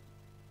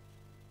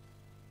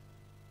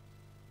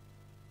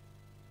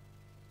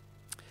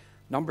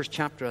 Numbers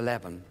chapter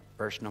 11,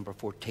 verse number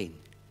 14.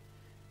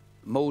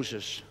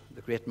 Moses,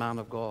 the great man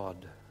of God.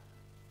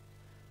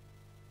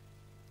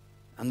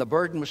 And the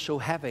burden was so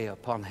heavy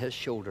upon his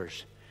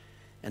shoulders.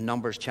 In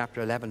Numbers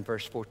chapter 11,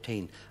 verse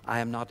 14, I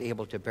am not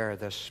able to bear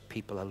this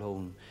people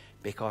alone,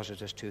 because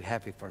it is too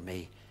heavy for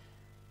me.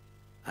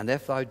 And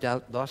if thou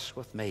deal thus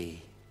with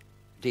me,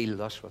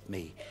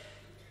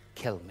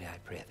 kill me, I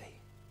pray thee,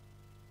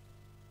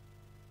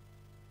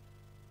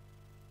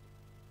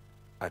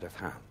 out of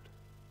hand,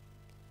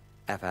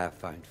 if I have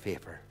found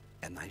favor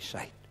in thy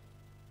sight,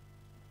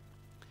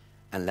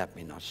 and let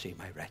me not see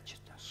my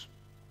wretchedness.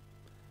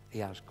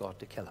 He asked God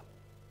to kill him.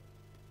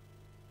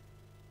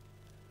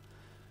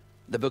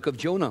 The book of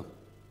Jonah.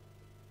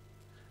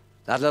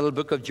 That little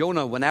book of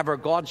Jonah, whenever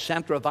God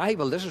sent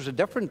revival, this is a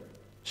different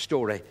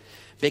story.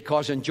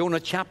 Because in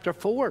Jonah chapter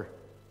 4,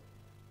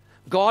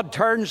 God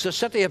turns the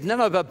city of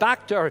Nineveh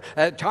back to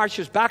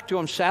Tarshish back to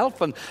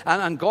himself,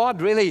 and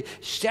God really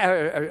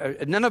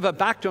Nineveh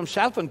back to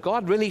himself, and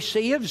God really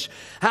saves.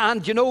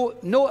 And you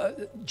know,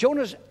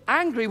 Jonah's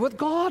angry with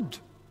God.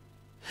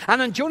 And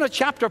in Jonah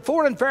chapter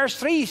 4 and verse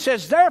 3, he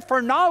says,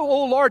 therefore now,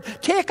 O Lord,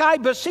 take, I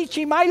beseech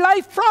thee, my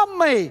life from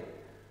me.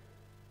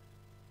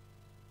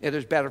 It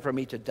is better for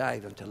me to die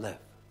than to live.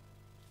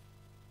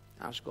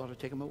 Ask God to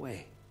take him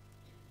away.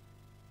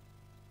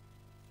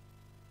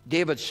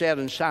 David said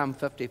in Psalm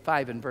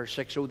 55 and verse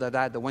 6, oh, that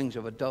I had the wings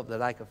of a dove,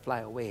 that I could fly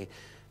away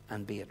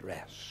and be at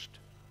rest.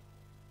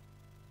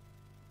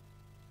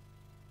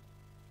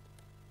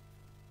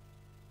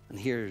 And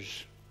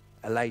here's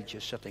Elijah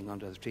sitting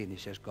under the tree, and he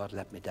says, God,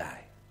 let me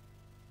die.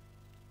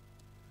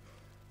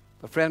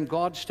 But friend,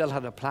 God still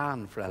had a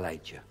plan for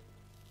Elijah.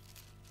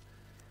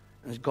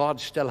 And God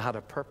still had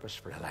a purpose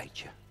for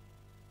Elijah.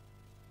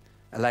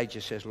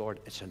 Elijah says, Lord,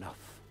 it's enough.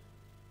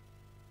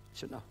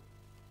 It's enough.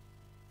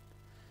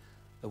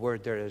 The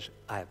word there is,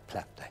 I have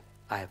plenty.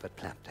 I have had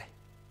plenty.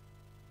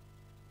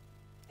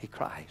 He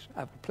cries, I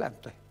have had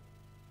plenty.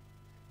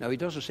 Now, he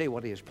doesn't say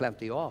what he has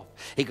plenty of.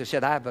 He could say,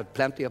 I have had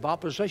plenty of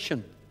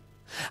opposition.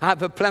 I have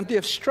had plenty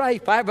of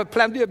strife. I have had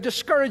plenty of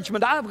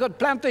discouragement. I have got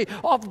plenty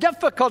of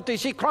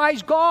difficulties. He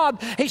cries,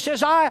 God. He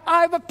says, I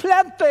have had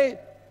plenty.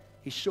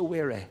 He's so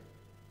weary.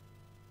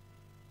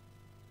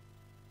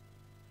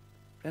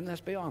 And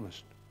let's be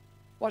honest.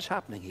 What's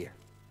happening here?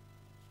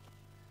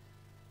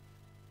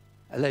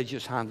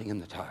 Elijah's handing in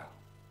the towel.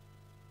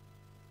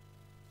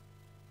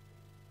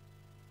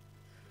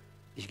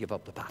 He's give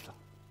up the battle.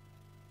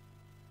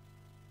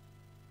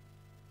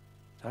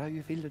 Is that how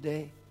you feel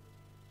today?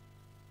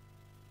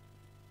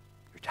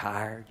 You're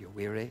tired, you're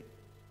weary.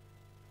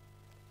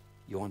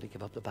 You want to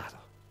give up the battle.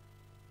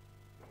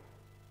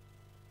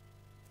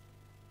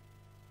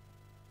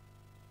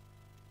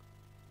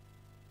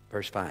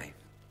 Verse 5.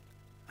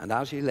 And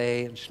as he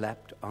lay and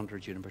slept under a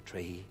juniper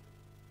tree,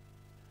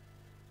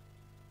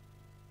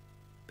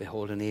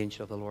 behold, an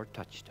angel of the Lord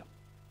touched him.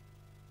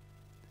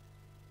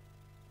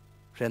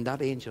 Friend,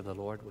 that angel of the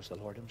Lord was the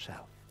Lord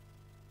himself.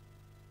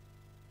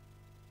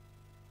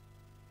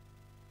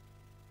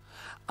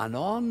 And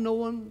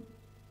unknown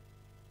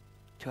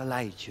to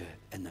Elijah,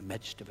 in the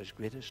midst of his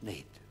greatest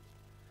need,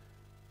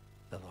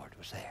 the Lord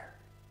was there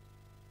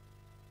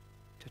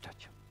to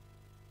touch him.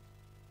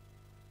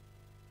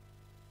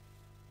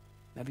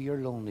 Maybe you're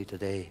lonely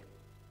today.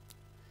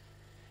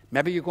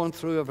 Maybe you're going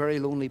through a very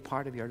lonely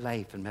part of your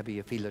life, and maybe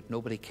you feel that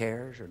nobody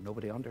cares or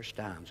nobody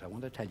understands. I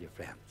want to tell you,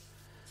 friend,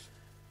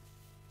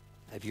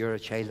 if you're a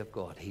child of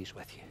God, He's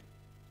with you.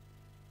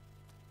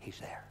 He's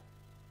there.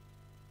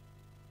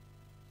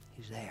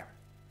 He's there.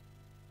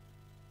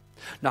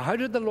 Now, how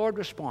did the Lord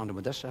respond? And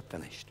with this, I've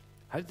finished.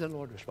 How did the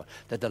Lord respond?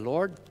 Did the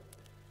Lord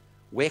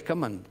wake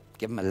him and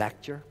give him a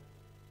lecture?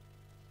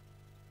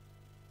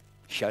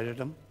 Shout at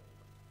him?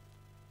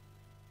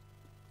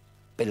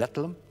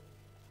 Belittle him?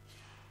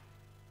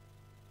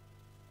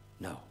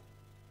 No.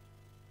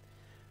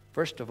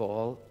 First of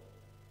all,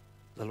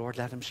 the Lord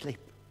let him sleep,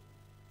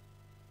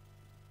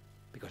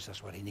 because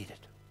that's what he needed.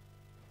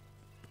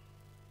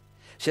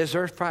 It says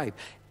verse 5,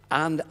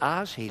 And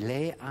as he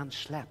lay and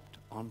slept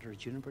under a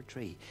juniper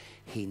tree,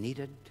 he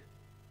needed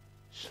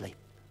sleep.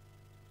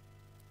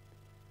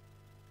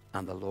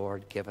 And the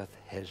Lord giveth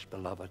his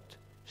beloved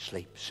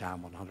sleep.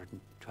 Psalm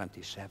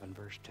 127,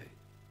 verse 2.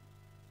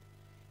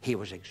 He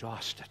was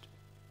exhausted.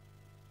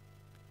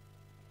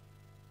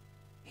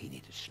 He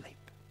needed sleep.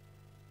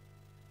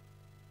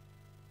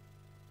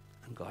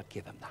 And God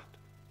gave him that.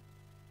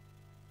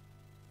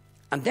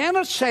 And then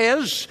it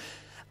says,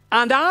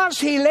 and as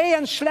he lay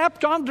and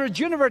slept under a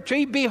juniper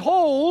tree,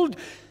 behold,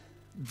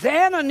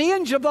 then an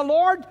angel of the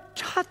Lord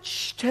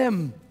touched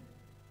him.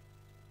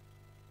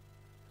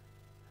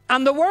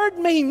 And the word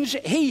means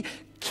he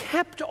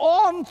kept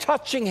on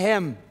touching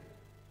him.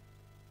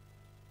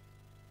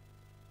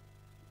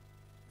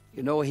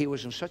 You know, he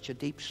was in such a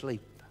deep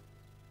sleep,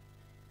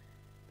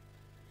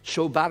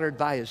 so battered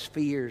by his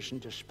fears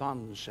and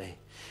despondency.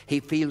 He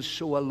feels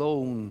so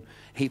alone.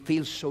 He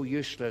feels so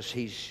useless.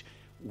 He's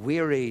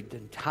wearied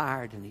and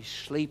tired, and he's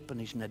sleeping.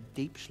 He's in a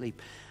deep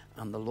sleep.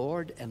 And the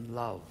Lord in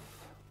love,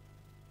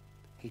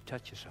 he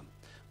touches him,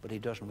 but he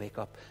doesn't wake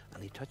up,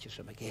 and he touches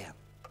him again.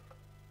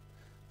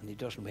 And he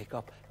doesn't wake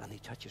up, and he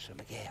touches him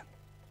again.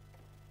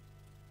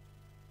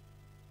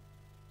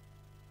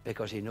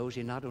 Because he knows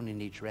he not only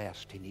needs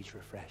rest, he needs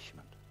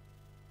refreshment.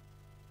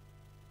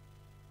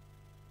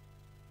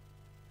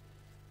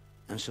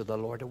 And so the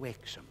Lord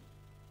awakes him.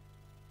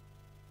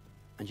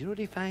 And you know what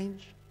he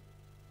finds?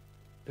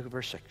 Look at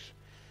verse 6.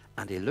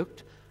 And he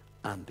looked,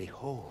 and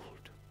behold,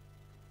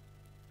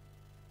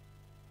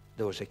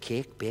 there was a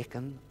cake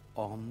baking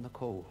on the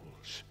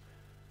coals,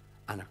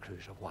 and a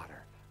cruse of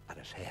water at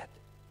his head.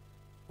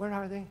 Where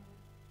are they?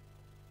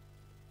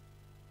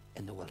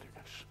 In the wilderness.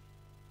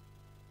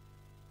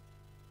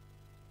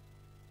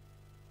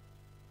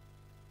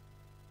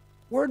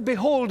 Word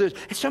behold is,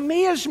 it's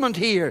amazement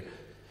here.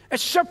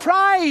 It's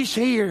surprise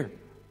here.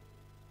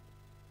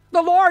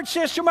 The Lord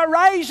says to him,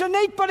 arise and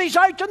eat, but he's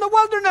out in the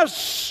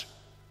wilderness.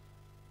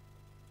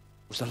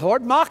 Was the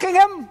Lord mocking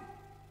him?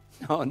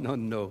 No, no,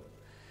 no.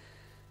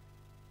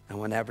 And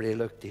whenever he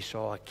looked, he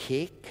saw a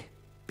cake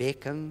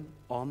baking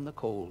on the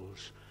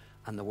coals.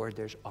 And the word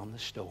there's on the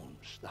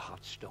stones, the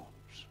hot stones.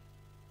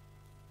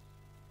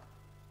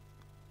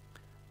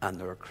 And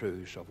there were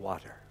cruse of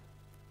water.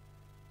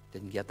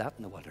 Didn't get that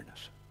in the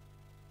wilderness.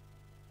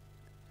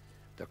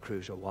 The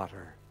cruse of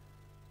water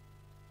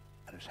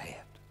at his head.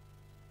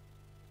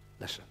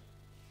 Listen,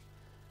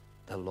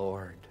 the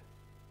Lord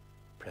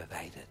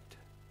provided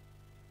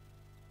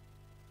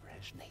for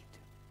his need.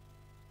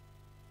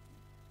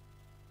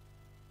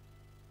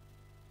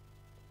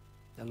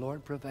 The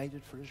Lord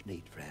provided for his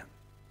need, friend.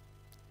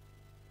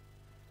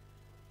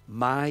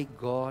 My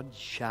God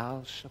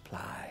shall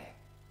supply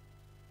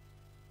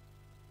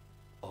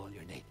all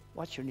your need.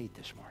 What's your need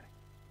this morning?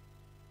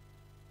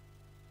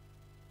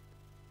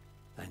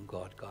 Thank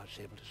God, God's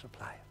able to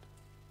supply it.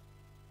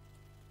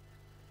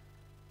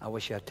 I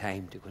wish you had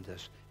time to go into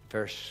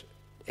this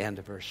end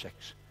of verse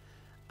 6.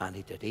 And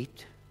he did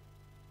eat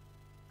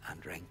and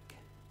drink.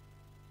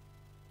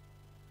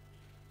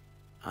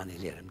 And he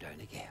laid him down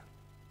again.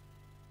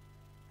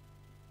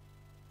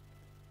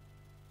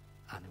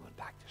 And he went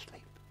back to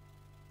sleep.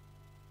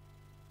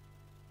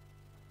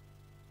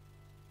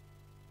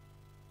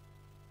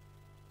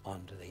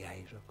 Unto the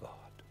eyes of God.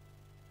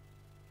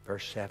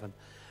 Verse 7.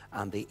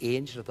 And the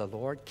angel of the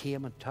Lord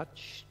came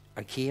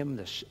again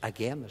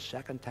the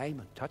second time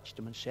and touched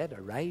him and said,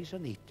 arise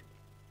and eat,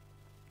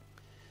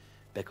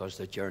 because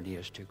the journey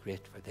is too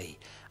great for thee.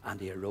 And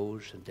he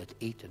arose and did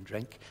eat and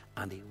drink,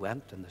 and he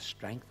went in the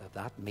strength of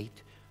that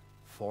meat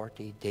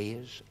 40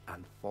 days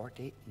and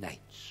 40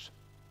 nights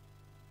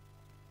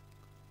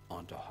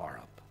unto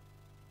Horeb,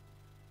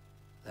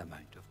 the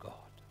mount of God.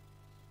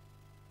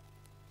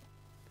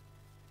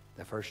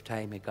 The first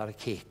time he got a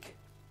cake,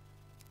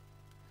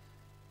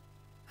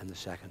 and the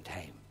second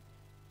time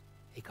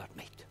he got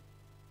meat.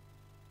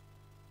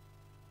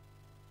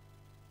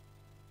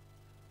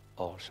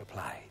 All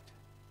supplied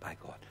by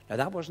God. Now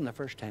that wasn't the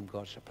first time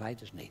God supplied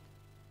his need.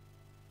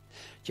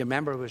 Do you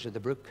remember it was at the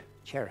brook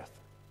Cherith?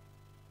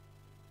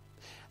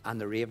 And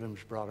the ravens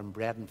brought him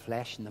bread and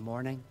flesh in the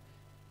morning,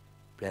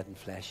 bread and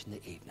flesh in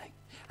the evening.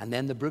 And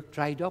then the brook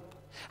dried up,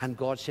 and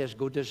God says,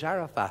 go to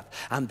Zarephath.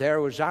 And there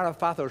was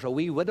Zarephath, there was a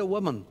wee widow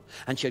woman,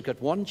 and she had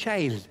got one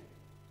child.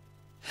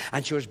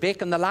 And she was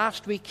baking the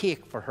last wee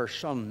cake for her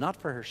son, not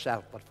for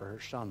herself, but for her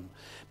son,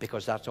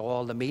 because that's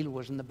all the meal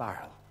was in the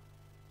barrel.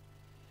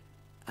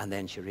 And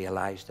then she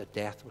realized that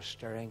death was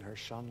staring her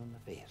son in the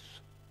face.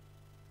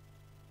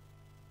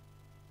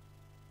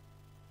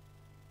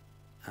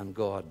 And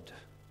God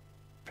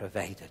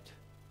provided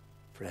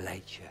for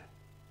Elijah,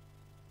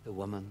 the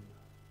woman,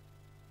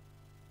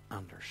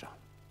 and her son.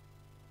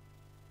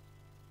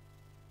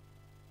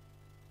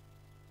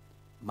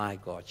 My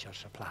God shall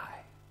supply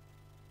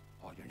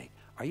all your need.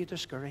 Are you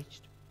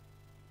discouraged?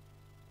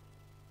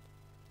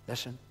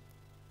 Listen.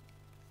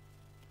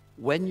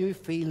 When you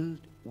feel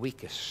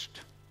weakest,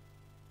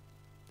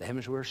 the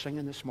hymns we were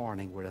singing this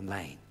morning were in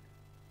line.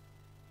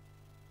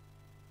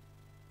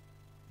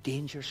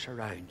 Dangers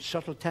surround,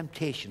 subtle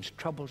temptations,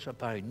 troubles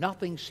abound.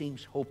 Nothing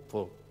seems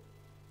hopeful.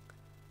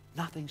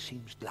 Nothing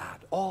seems glad.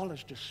 All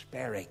is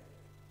despairing.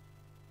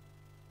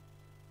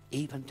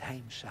 Even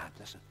times sad.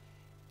 Listen,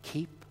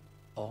 keep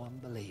on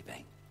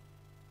believing.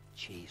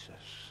 Jesus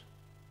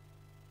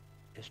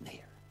is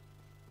near.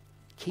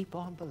 Keep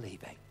on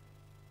believing.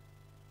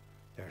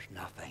 There's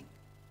nothing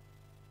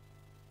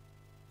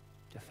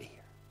to fear.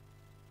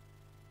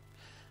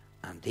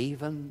 And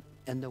even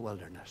in the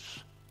wilderness,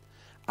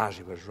 as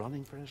he was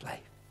running for his life,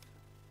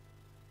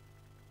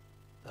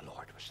 the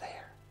Lord was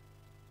there,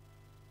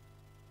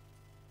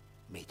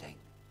 meeting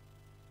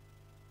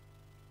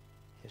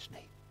his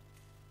need.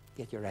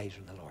 Get your eyes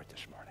on the Lord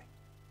this morning.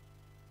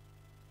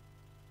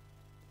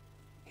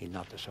 He'll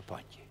not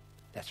disappoint you.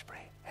 Let's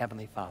pray.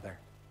 Heavenly Father,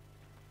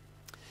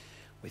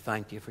 we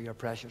thank you for your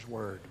precious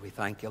word. We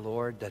thank you,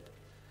 Lord, that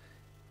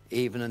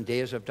even in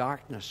days of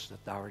darkness,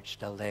 that thou art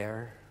still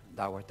there.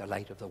 Thou art the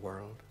light of the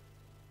world.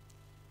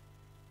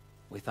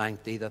 We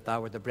thank thee that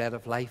thou art the bread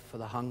of life for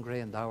the hungry,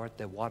 and thou art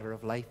the water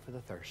of life for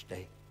the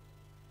thirsty.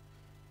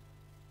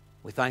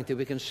 We thank thee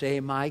we can say,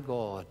 my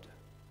God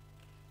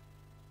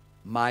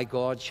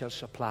shall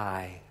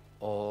supply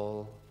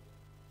all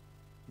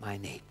my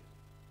need.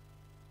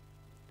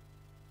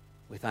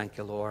 We thank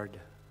you, Lord,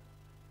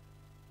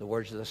 the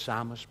words of the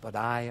psalmist, but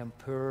I am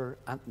poor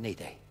and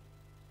needy,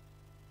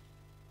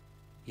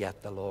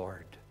 yet the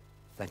Lord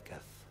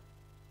thinketh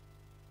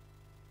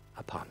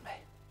upon me.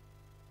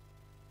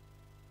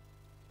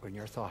 We're in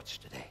your thoughts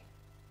today.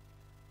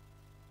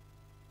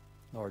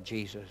 Lord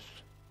Jesus,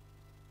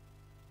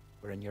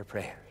 we're in your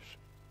prayers.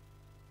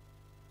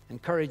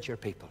 Encourage your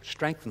people.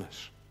 Strengthen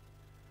us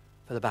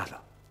for the battle.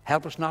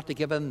 Help us not to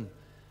give in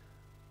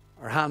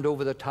or hand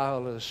over the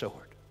towel or the sword.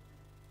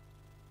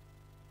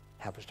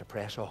 Help us to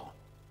press on.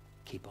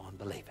 Keep on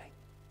believing.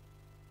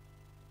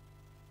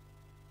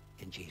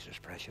 In Jesus'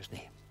 precious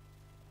name.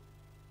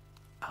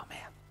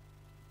 Amen.